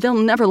claws in you, they'll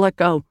never let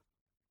go.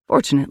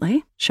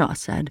 Fortunately, Shaw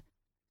said,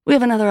 we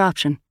have another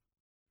option.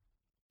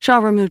 Shaw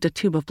removed a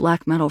tube of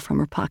black metal from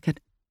her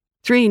pocket.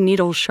 3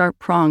 needle-sharp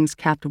prongs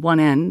capped one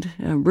end,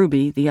 a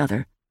ruby the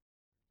other.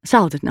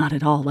 Sal did not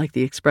at all like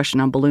the expression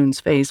on Balloon's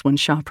face when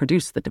Shaw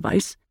produced the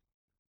device.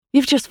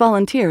 You've just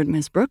volunteered,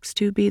 Miss Brooks,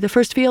 to be the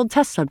first field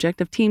test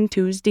subject of Team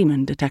 2's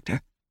demon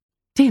detector.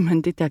 Demon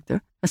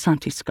detector?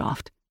 Asante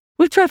scoffed.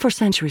 We've tried for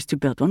centuries to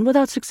build one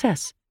without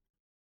success.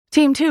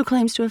 Team 2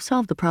 claims to have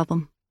solved the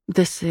problem.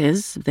 This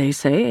is, they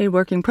say, a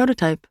working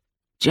prototype.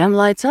 Gem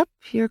lights up,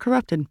 you're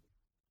corrupted.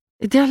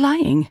 They're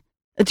lying.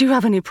 Do you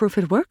have any proof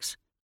it works?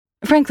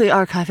 Frankly,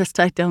 Archivist,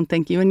 I don't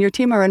think you and your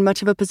team are in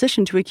much of a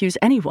position to accuse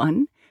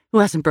anyone who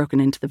hasn't broken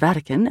into the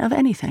Vatican of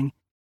anything.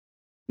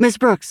 Miss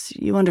Brooks,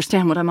 you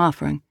understand what I'm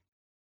offering."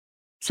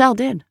 Sal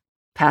did.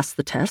 Passed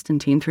the test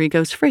and Team 3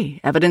 goes free.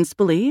 Evidence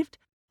believed,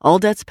 all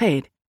debts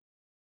paid.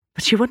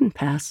 But she wouldn't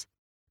pass.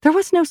 There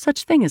was no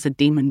such thing as a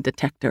demon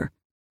detector.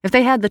 If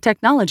they had the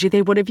technology,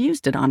 they would have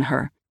used it on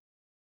her.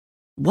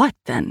 What,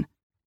 then?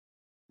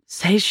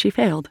 Say she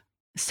failed.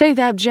 Say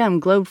that gem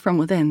glowed from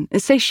within.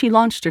 Say she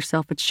launched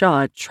herself at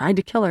Shaw, tried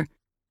to kill her.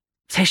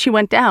 Say she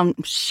went down,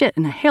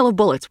 in a hail of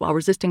bullets while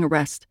resisting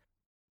arrest.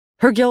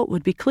 Her guilt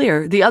would be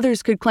clear. The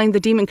others could claim the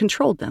demon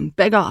controlled them,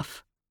 beg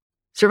off.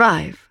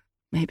 Survive,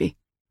 maybe.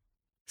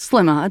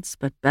 Slim odds,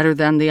 but better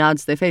than the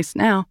odds they face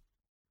now.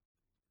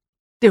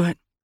 "Do it,"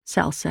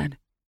 Sal said.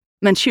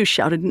 Menchu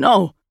shouted,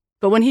 "No!"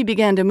 But when he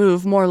began to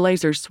move, more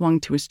lasers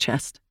swung to his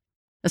chest.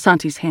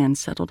 Asante's hand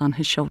settled on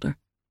his shoulder.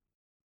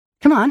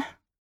 "Come on."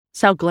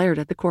 Sal glared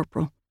at the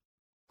corporal.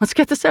 "Let's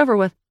get this over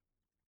with."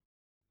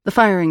 The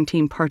firing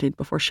team parted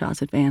before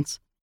Shaw's advance.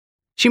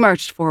 She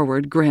marched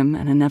forward, grim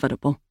and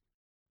inevitable.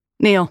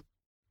 "Kneel."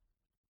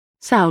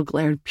 Sal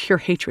glared pure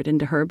hatred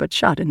into her, but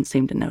Shaw didn't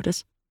seem to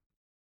notice.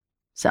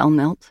 Sal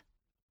knelt.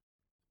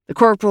 The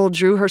corporal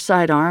drew her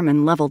sidearm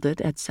and leveled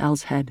it at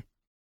Sal's head.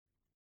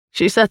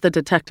 She set the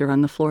detector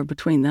on the floor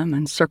between them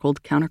and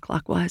circled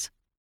counterclockwise.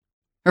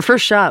 Her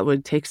first shot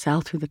would take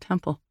Sal through the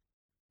temple.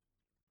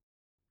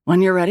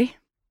 "When you're ready."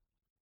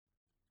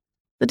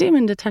 The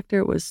demon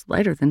detector was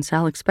lighter than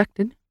Sal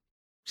expected.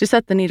 She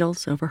set the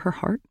needles over her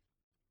heart.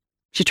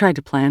 She tried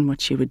to plan what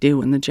she would do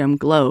when the gem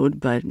glowed,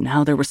 but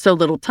now there was so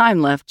little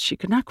time left, she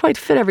could not quite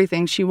fit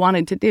everything she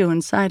wanted to do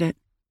inside it.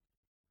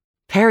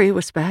 Perry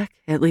was back,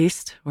 at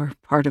least, or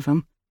part of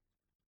him.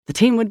 The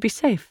team would be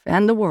safe,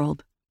 and the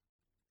world.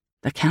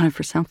 That counted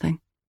for something.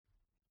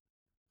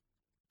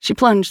 She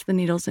plunged the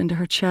needles into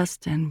her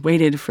chest and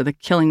waited for the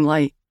killing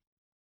light.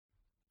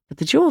 But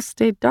the jewel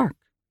stayed dark.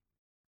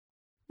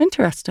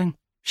 "Interesting,"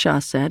 Shaw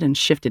said and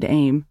shifted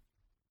aim.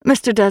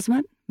 "Mr.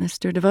 Desmond,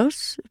 Mr.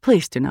 DeVos,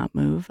 please do not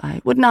move.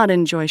 I would not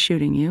enjoy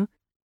shooting you."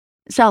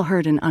 Sal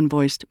heard an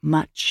unvoiced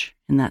much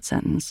in that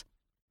sentence.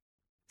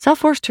 Sal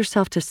forced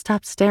herself to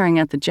stop staring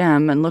at the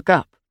gem and look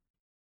up.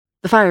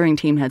 The firing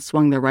team had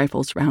swung their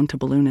rifles round to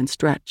balloon and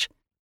stretch.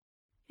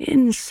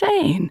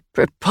 "Insane.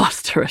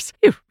 Preposterous.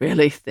 You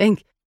really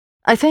think—"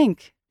 "I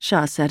think,"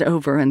 Shaw said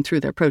over and through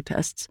their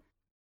protests,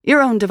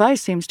 "your own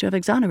device seems to have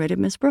exonerated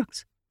Miss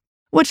Brooks,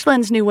 which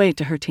lends new weight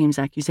to her team's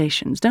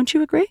accusations. Don't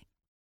you agree?"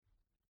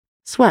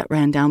 Sweat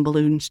ran down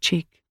Balloon's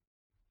cheek.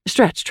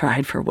 Stretch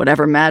tried, for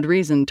whatever mad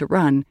reason, to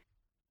run.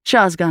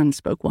 Shaw's gun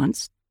spoke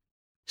once.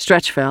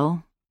 Stretch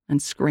fell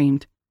and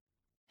screamed.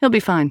 "He'll be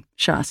fine,"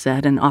 Shaw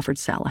said and offered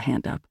Sal a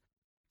hand up.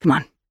 "Come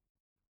on."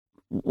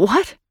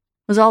 "What?"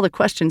 was all the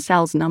question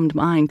Sal's numbed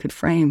mind could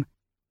frame.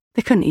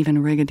 They couldn't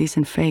even rig a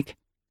decent fake.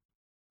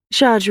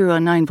 Shaw drew a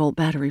 9-volt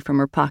battery from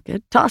her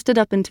pocket, tossed it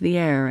up into the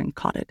air, and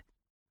caught it.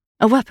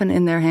 A weapon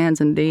in their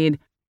hands indeed.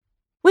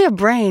 "We have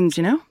brains,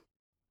 you know."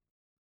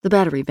 The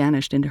battery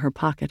vanished into her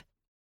pocket.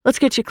 "Let's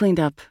get you cleaned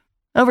up.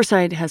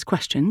 Oversight has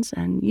questions,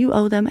 and you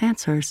owe them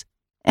answers.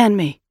 And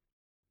me."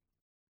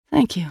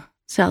 "Thank you,"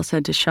 Sal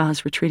said to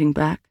Shaw's retreating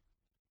back.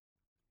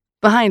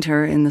 Behind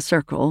her, in the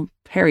circle,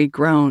 Perry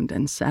groaned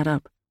and sat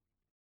up.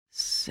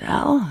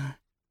 "Sal,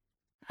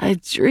 I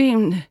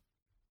dreamed—"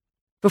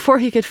 Before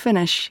he could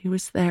finish, he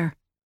was there.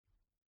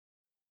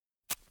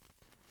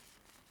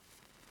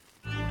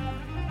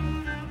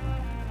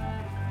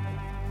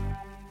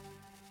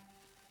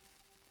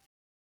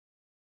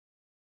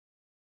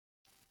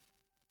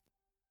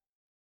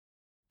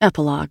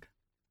 Epilogue.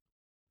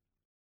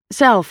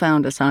 Sal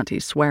found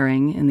Asante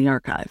swearing in the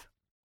archive.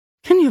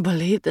 "Can you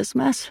believe this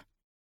mess?"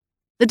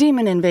 The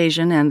demon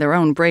invasion and their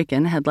own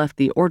break-in had left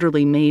the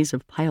orderly maze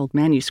of piled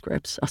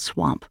manuscripts a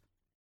swamp.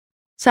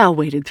 Sal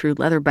waded through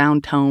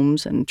leather-bound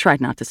tomes and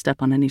tried not to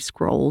step on any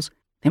scrolls.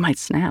 They might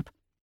snap.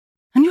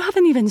 "And you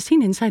haven't even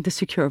seen inside the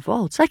secure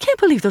vaults. I can't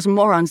believe those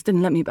morons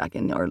didn't let me back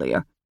in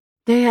earlier.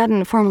 They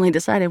hadn't formally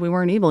decided we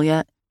weren't evil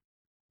yet."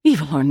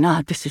 "Evil or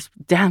not, this is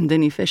damned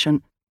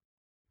inefficient."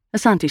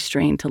 Asante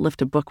strained to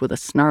lift a book with a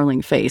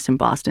snarling face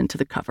embossed into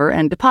the cover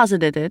and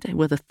deposited it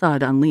with a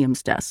thud on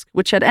Liam's desk,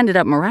 which had ended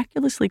up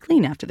miraculously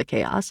clean after the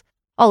chaos,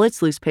 all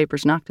its loose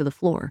papers knocked to the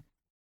floor.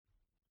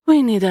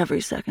 "We need every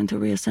second to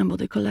reassemble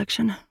the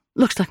collection.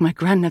 Looks like my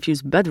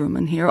grandnephew's bedroom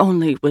in here,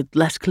 only with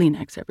less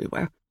Kleenex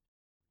everywhere."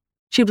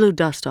 She blew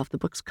dust off the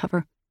book's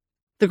cover.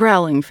 The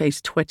growling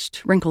face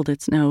twitched, wrinkled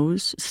its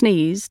nose,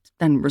 sneezed,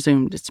 then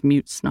resumed its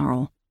mute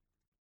snarl.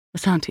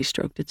 Asante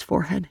stroked its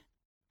forehead.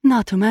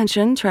 "Not to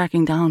mention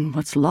tracking down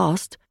what's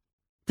lost.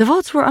 The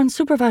vaults were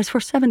unsupervised for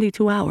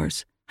 72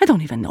 hours. I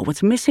don't even know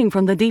what's missing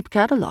from the deep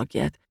catalog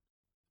yet.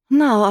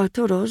 Now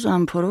Arturo's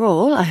on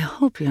parole. I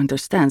hope he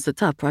understands the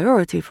top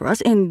priority for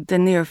us in the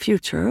near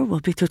future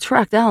will be to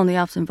track down the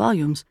absent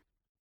volumes.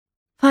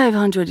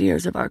 500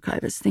 years of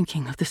archivists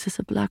thinking of this as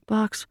a black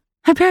box.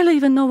 I barely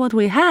even know what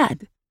we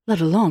had,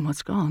 let alone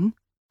what's gone.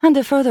 And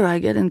the further I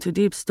get into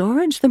deep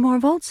storage, the more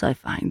vaults I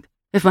find.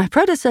 If my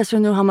predecessor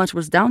knew how much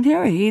was down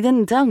here, he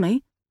didn't tell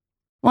me."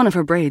 One of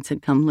her braids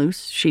had come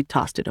loose. She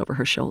tossed it over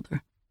her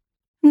shoulder.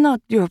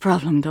 "Not your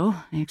problem, though,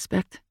 I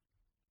expect."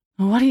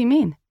 What do you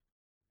mean?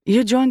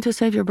 You joined to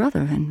save your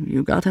brother, and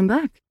you got him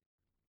back.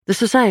 The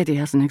society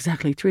hasn't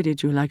exactly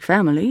treated you like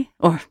family,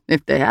 or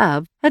if they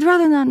have, I'd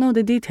rather not know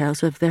the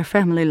details of their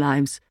family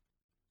lives.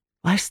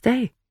 Why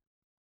stay?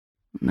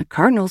 The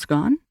cardinal's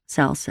gone,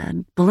 Sal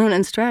said. Balloon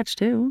and Stretch,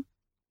 too.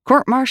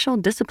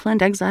 Court-martialed,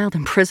 disciplined, exiled,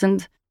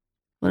 imprisoned.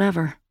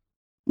 Whatever.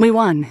 We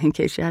won, in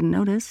case you hadn't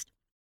noticed.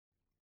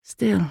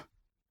 Still.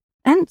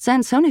 And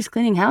Sansoni's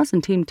cleaning house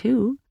in Team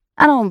 2.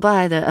 I don't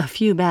buy the a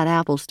few bad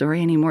apples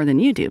story any more than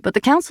you do, but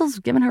the council's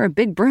given her a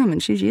big broom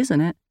and she's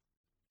using it.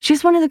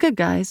 She's one of the good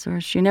guys,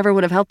 or she never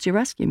would have helped you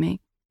rescue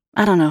me.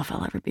 I don't know if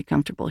I'll ever be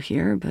comfortable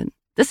here, but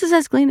this is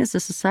as clean as the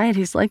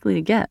society's likely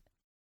to get.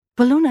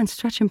 Balloon and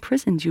Stretch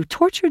imprisoned you,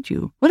 tortured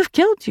you, would have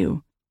killed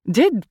you.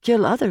 Did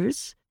kill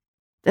others.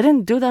 They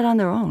didn't do that on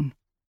their own.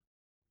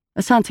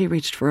 Asante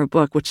reached for a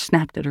book, which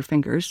snapped at her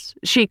fingers.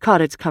 She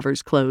caught its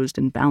covers closed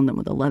and bound them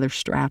with a leather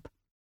strap.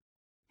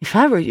 If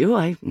I were you,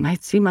 I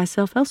might see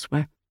myself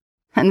elsewhere.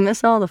 And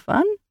miss all the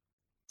fun?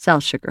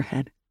 Sal shook her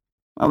head.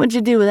 What would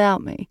you do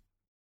without me?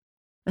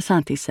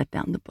 Asante set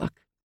down the book.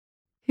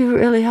 You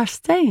really are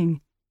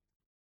staying.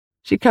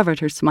 She covered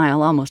her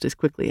smile almost as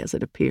quickly as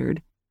it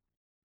appeared.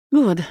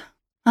 Good.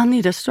 I'll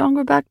need a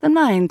stronger back than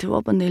mine to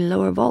open the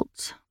lower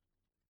vaults.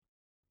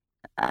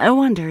 I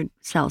wondered,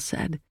 Sal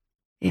said,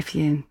 if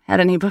you had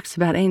any books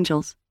about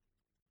angels.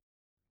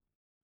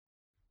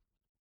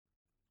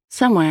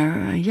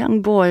 Somewhere, a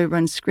young boy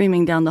runs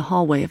screaming down the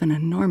hallway of an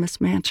enormous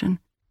mansion.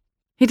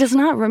 He does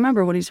not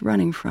remember what he's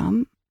running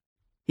from.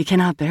 He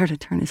cannot bear to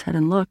turn his head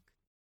and look.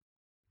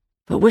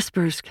 But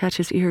whispers catch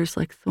his ears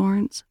like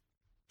thorns,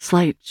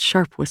 slight,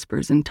 sharp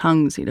whispers in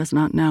tongues he does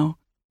not know.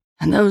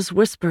 And those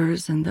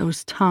whispers and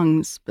those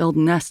tongues build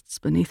nests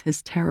beneath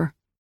his terror.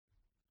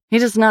 He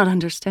does not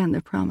understand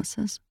their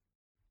promises.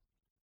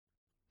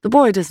 The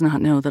boy does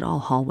not know that all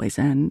hallways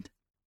end.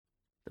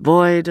 The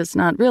boy does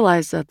not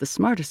realize that the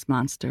smartest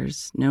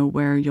monsters know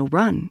where you'll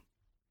run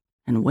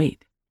and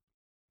wait.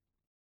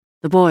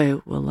 The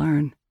boy will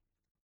learn.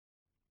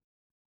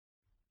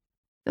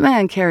 The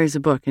man carries a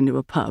book into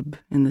a pub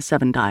in the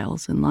Seven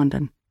Dials in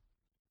London.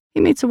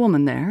 He meets a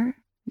woman there.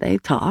 They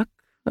talk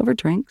over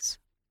drinks.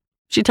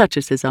 She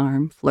touches his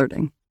arm,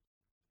 flirting.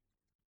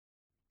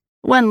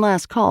 When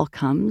last call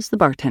comes, the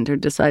bartender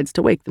decides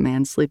to wake the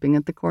man sleeping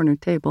at the corner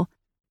table.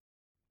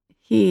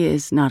 He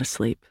is not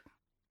asleep.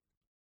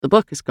 The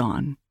book is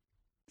gone.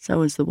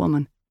 So is the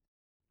woman.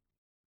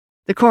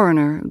 The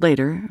coroner,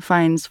 later,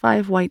 finds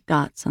 5 white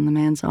dots on the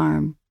man's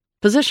arm,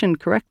 positioned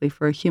correctly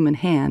for a human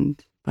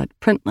hand, but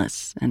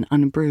printless and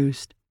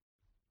unbruised.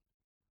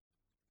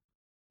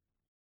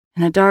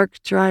 In a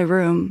dark, dry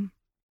room,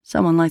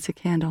 someone lights a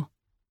candle.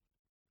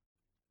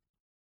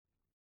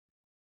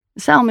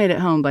 Sal made it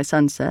home by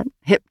sunset.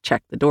 Hip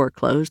checked the door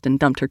closed and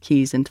dumped her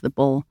keys into the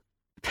bowl.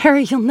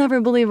 Perry, you'll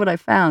never believe what I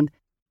found.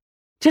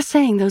 Just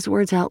saying those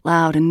words out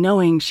loud and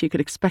knowing she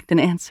could expect an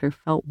answer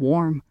felt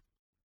warm.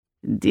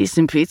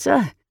 Decent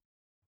pizza?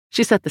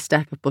 She set the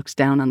stack of books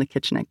down on the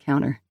kitchenette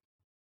counter.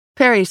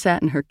 Perry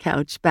sat in her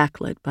couch,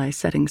 backlit by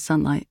setting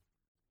sunlight.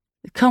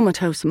 The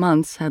comatose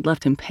months had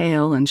left him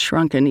pale and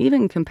shrunken,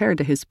 even compared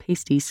to his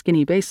pasty,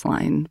 skinny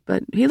baseline,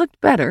 but he looked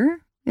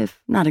better,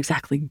 if not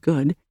exactly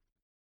good.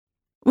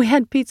 We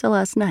had pizza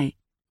last night.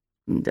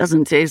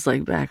 Doesn't taste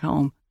like back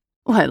home.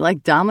 What,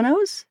 like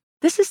Domino's?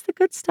 This is the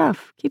good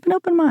stuff. Keep an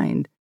open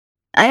mind.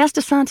 I asked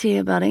Asante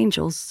about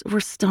angels. We're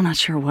still not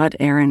sure what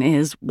Erin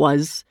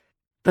was,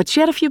 but she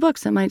had a few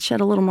books that might shed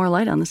a little more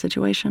light on the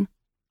situation.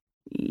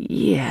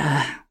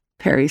 Yeah,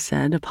 Perry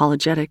said,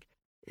 apologetic.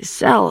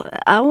 Sal,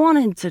 I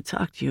wanted to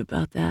talk to you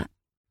about that.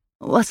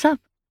 What's up?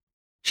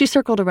 She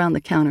circled around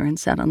the counter and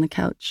sat on the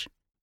couch.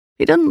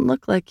 He didn't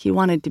look like he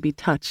wanted to be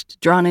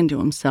touched, drawn into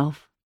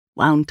himself,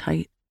 wound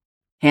tight,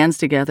 hands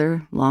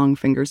together, long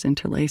fingers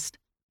interlaced.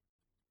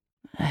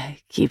 I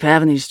keep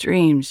having these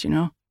dreams, you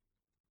know?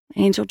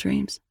 Angel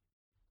dreams.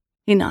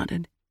 He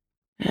nodded.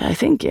 I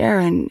think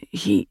Erin,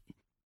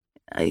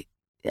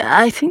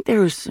 I think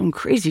there was some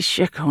crazy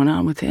shit going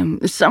on with him.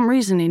 Some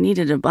reason he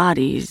needed a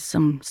body,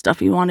 some stuff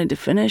he wanted to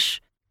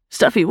finish.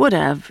 Stuff he would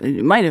have,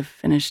 might have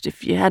finished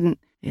if you hadn't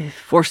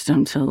forced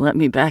him to let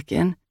me back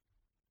in.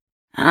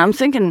 I'm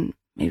thinking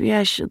maybe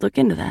I should look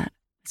into that.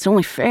 It's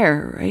only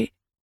fair, right?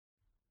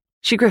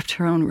 She gripped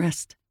her own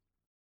wrist.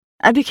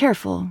 I'd be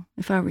careful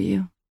if I were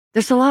you.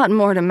 There's a lot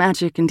more to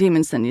magic and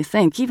demons than you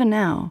think, even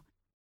now.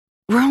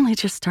 We're only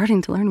just starting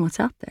to learn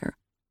what's out there.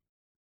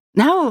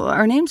 Now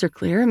our names are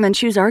clear,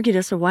 Menchu's argued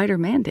us a wider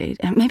mandate,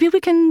 and maybe we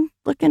can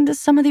look into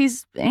some of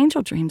these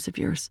angel dreams of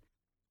yours.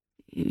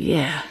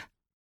 Yeah.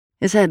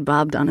 His head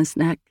bobbed on his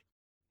neck.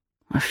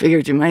 I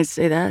figured you might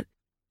say that.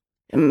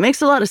 It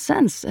makes a lot of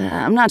sense.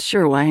 I'm not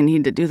sure why I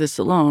need to do this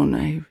alone.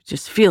 I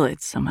just feel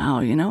it somehow,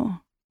 you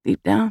know,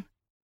 deep down.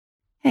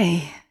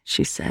 Hey,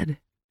 she said,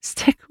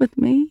 stick with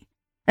me.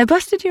 I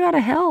busted you out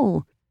of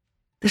hell.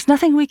 There's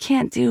nothing we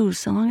can't do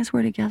so long as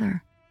we're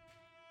together.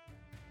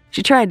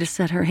 She tried to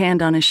set her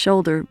hand on his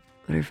shoulder,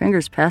 but her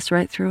fingers passed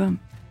right through him.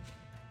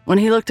 When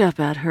he looked up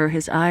at her,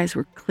 his eyes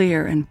were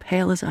clear and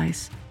pale as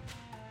ice.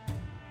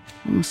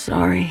 I'm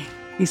sorry,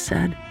 he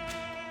said,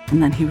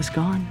 and then he was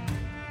gone.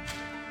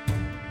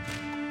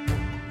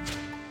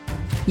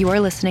 You are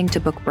listening to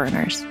Book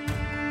Burners,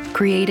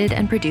 created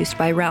and produced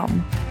by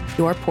Realm,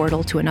 your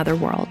portal to another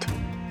world.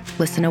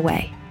 Listen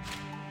away.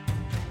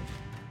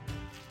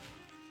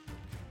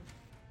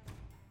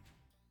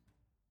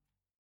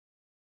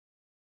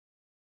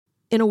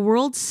 In a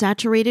world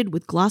saturated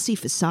with glossy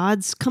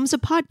facades comes a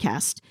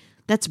podcast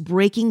that's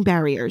breaking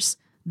barriers.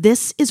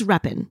 This is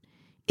Reppin'.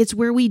 It's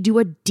where we do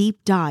a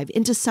deep dive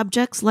into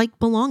subjects like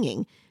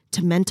belonging,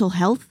 to mental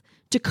health,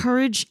 to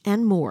courage,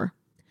 and more.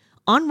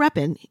 On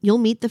Reppin', you'll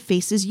meet the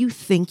faces you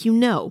think you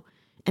know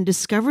and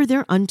discover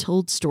their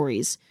untold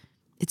stories.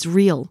 It's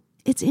real,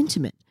 it's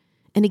intimate,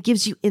 and it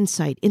gives you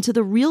insight into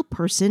the real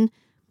person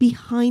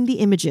behind the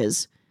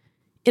images.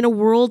 In a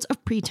world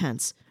of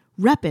pretense,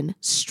 Reppin'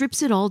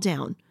 strips it all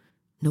down.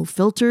 No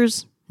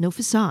filters, no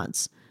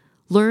facades.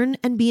 Learn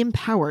and be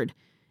empowered,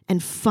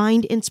 and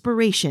find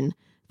inspiration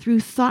through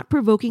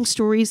thought-provoking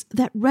stories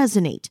that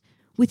resonate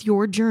with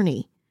your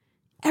journey.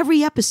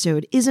 Every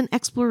episode is an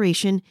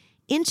exploration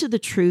into the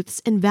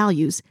truths and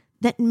values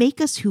that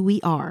make us who we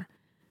are.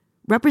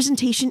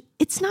 Representation,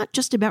 it's not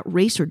just about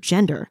race or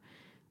gender.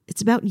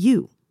 It's about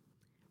you.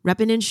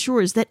 Reppin'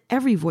 ensures that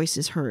every voice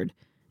is heard,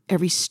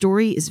 every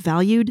story is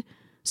valued,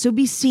 so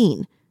be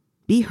seen,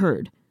 be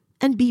heard,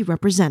 and be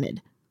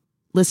represented.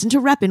 Listen to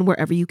Reppin'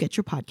 wherever you get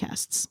your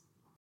podcasts.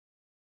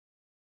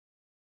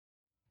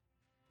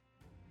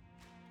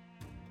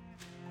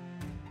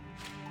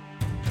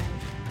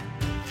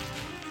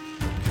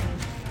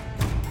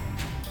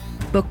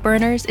 Book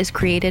Burners is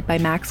created by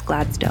Max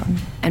Gladstone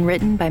and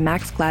written by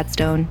Max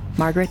Gladstone,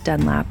 Margaret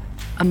Dunlap,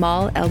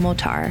 Amal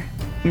El-Motar,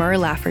 Mur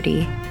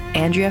Lafferty,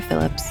 Andrea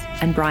Phillips,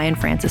 and Brian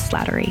Francis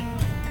Slattery.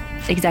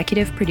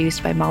 Executive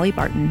produced by Molly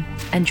Barton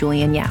and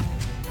Julian Yap.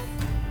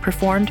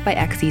 Performed by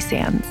XE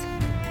Sands.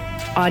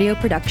 Audio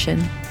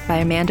production by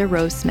Amanda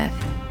Rose Smith,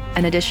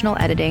 and additional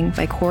editing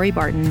by Corey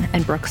Barton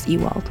and Brooks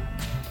Ewald.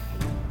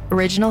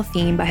 Original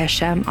theme by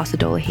Hashem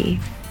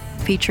Asadolahi,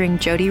 featuring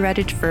Jody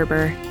Redditch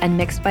Ferber and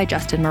mixed by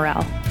Justin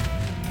Morell.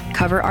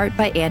 Cover art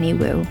by Annie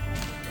Wu.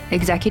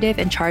 Executive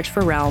in charge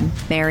for Realm,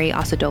 Mary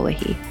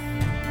Asadolahi.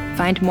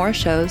 Find more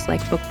shows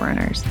like Book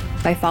Burners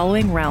by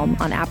following Realm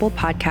on Apple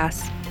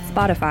Podcasts,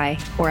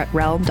 Spotify, or at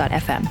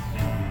realm.fm.